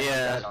I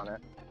Yeah. on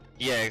it.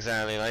 Yeah,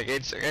 exactly. Like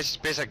it's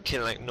basically like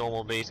killing like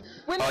normal bees.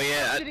 When Oh the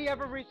yeah, fuck did he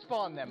ever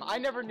respawn them? I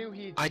never knew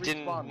he. I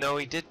didn't know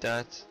he did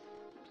that.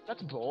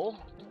 That's bull.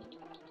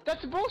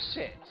 That's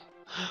bullshit.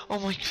 Oh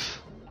my.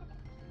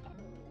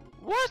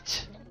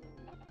 What?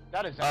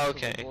 That is absolute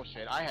Okay.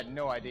 bullshit. I had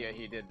no idea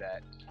he did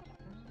that.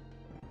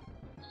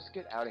 Just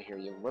get out of here,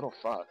 you little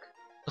fuck.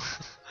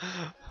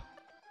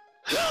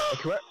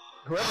 Like,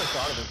 whoever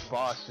thought of this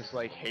boss just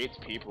like hates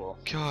people.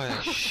 God,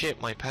 I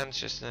shit my pants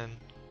just then.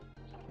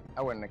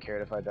 I wouldn't have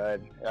cared if I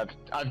died.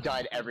 I've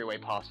died every way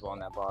possible on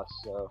that boss,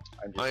 so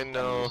I'm I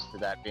know. used to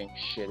that being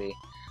shitty.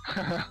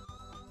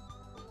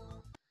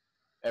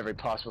 Every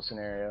possible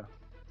scenario.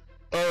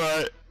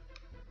 Alright.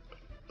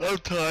 I'm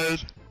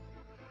tired.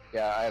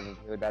 Yeah, I have a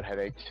really bad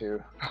headache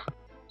too.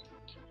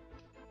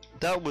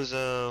 That was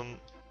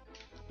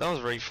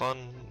really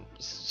fun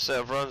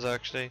set of runs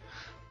actually.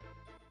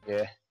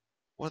 Yeah.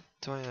 What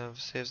do I have?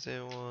 Save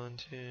state 1,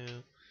 2.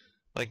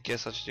 I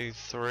guess I should do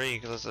 3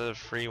 because that's the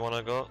free one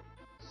I got.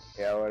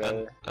 Yeah,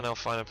 whatever. And I'll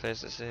find a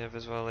place to save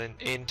as well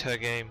into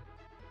game.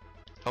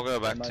 I'll go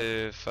back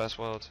to first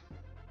world.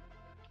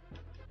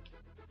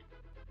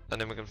 And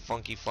then we can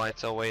funky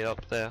fight our way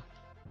up there.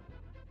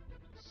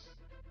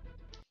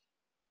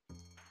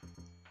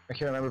 I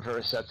can't remember if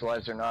it resets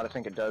lives or not. I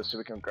think it does, so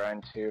we can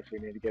grind too if we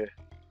need to get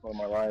a little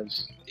more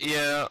lives.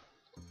 Yeah,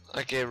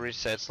 Like it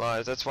resets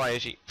lives. That's why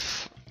she.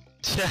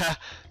 Yeah.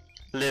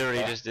 Literally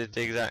Yeah. just did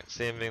the exact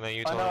same thing that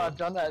you I told know, me. I've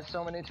done that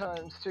so many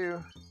times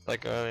too.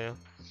 Like earlier.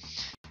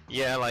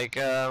 Yeah, like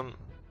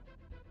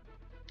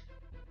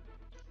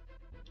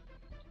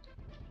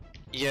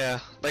yeah,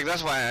 like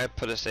that's why I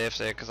put a save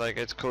there, cause like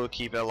it's cool to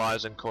keep our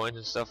lives and coins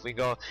and stuff we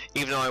got.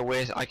 Even though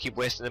I keep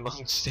wasting them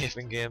on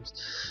saving games.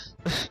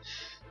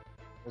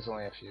 There's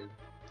only a few.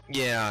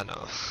 Yeah, I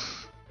know.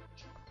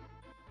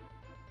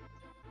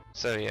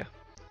 So yeah,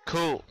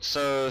 cool.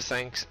 So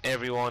thanks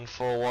everyone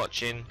for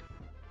watching.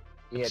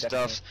 Yeah, Stuff.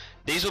 definitely.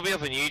 These will be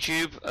up on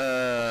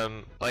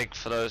YouTube. Like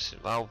for those,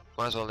 I'll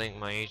might as well link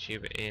my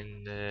YouTube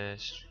in the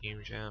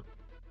stream chat.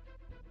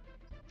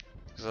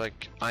 Cause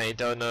like I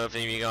don't know if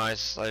any of you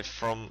guys like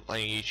from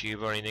like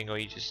YouTube or anything, or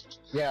you just.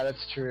 Yeah,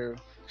 that's true.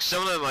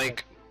 Some of them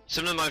like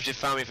some of them actually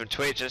found me from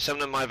Twitch, and some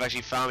of them might have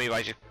actually found me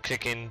by just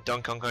clicking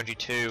Donkey Kong Country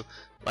 2,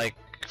 like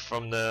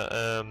from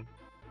the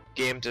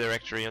game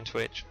directory on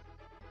Twitch.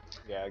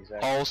 Yeah,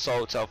 exactly. All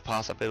sorts of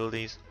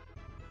possibilities.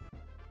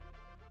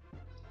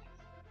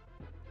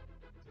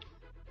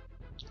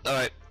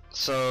 Alright,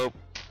 so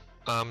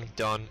I'm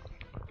done.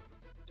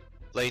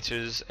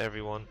 Laters,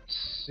 everyone.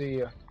 See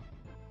ya.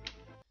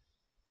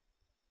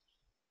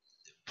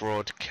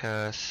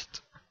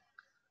 Broadcast.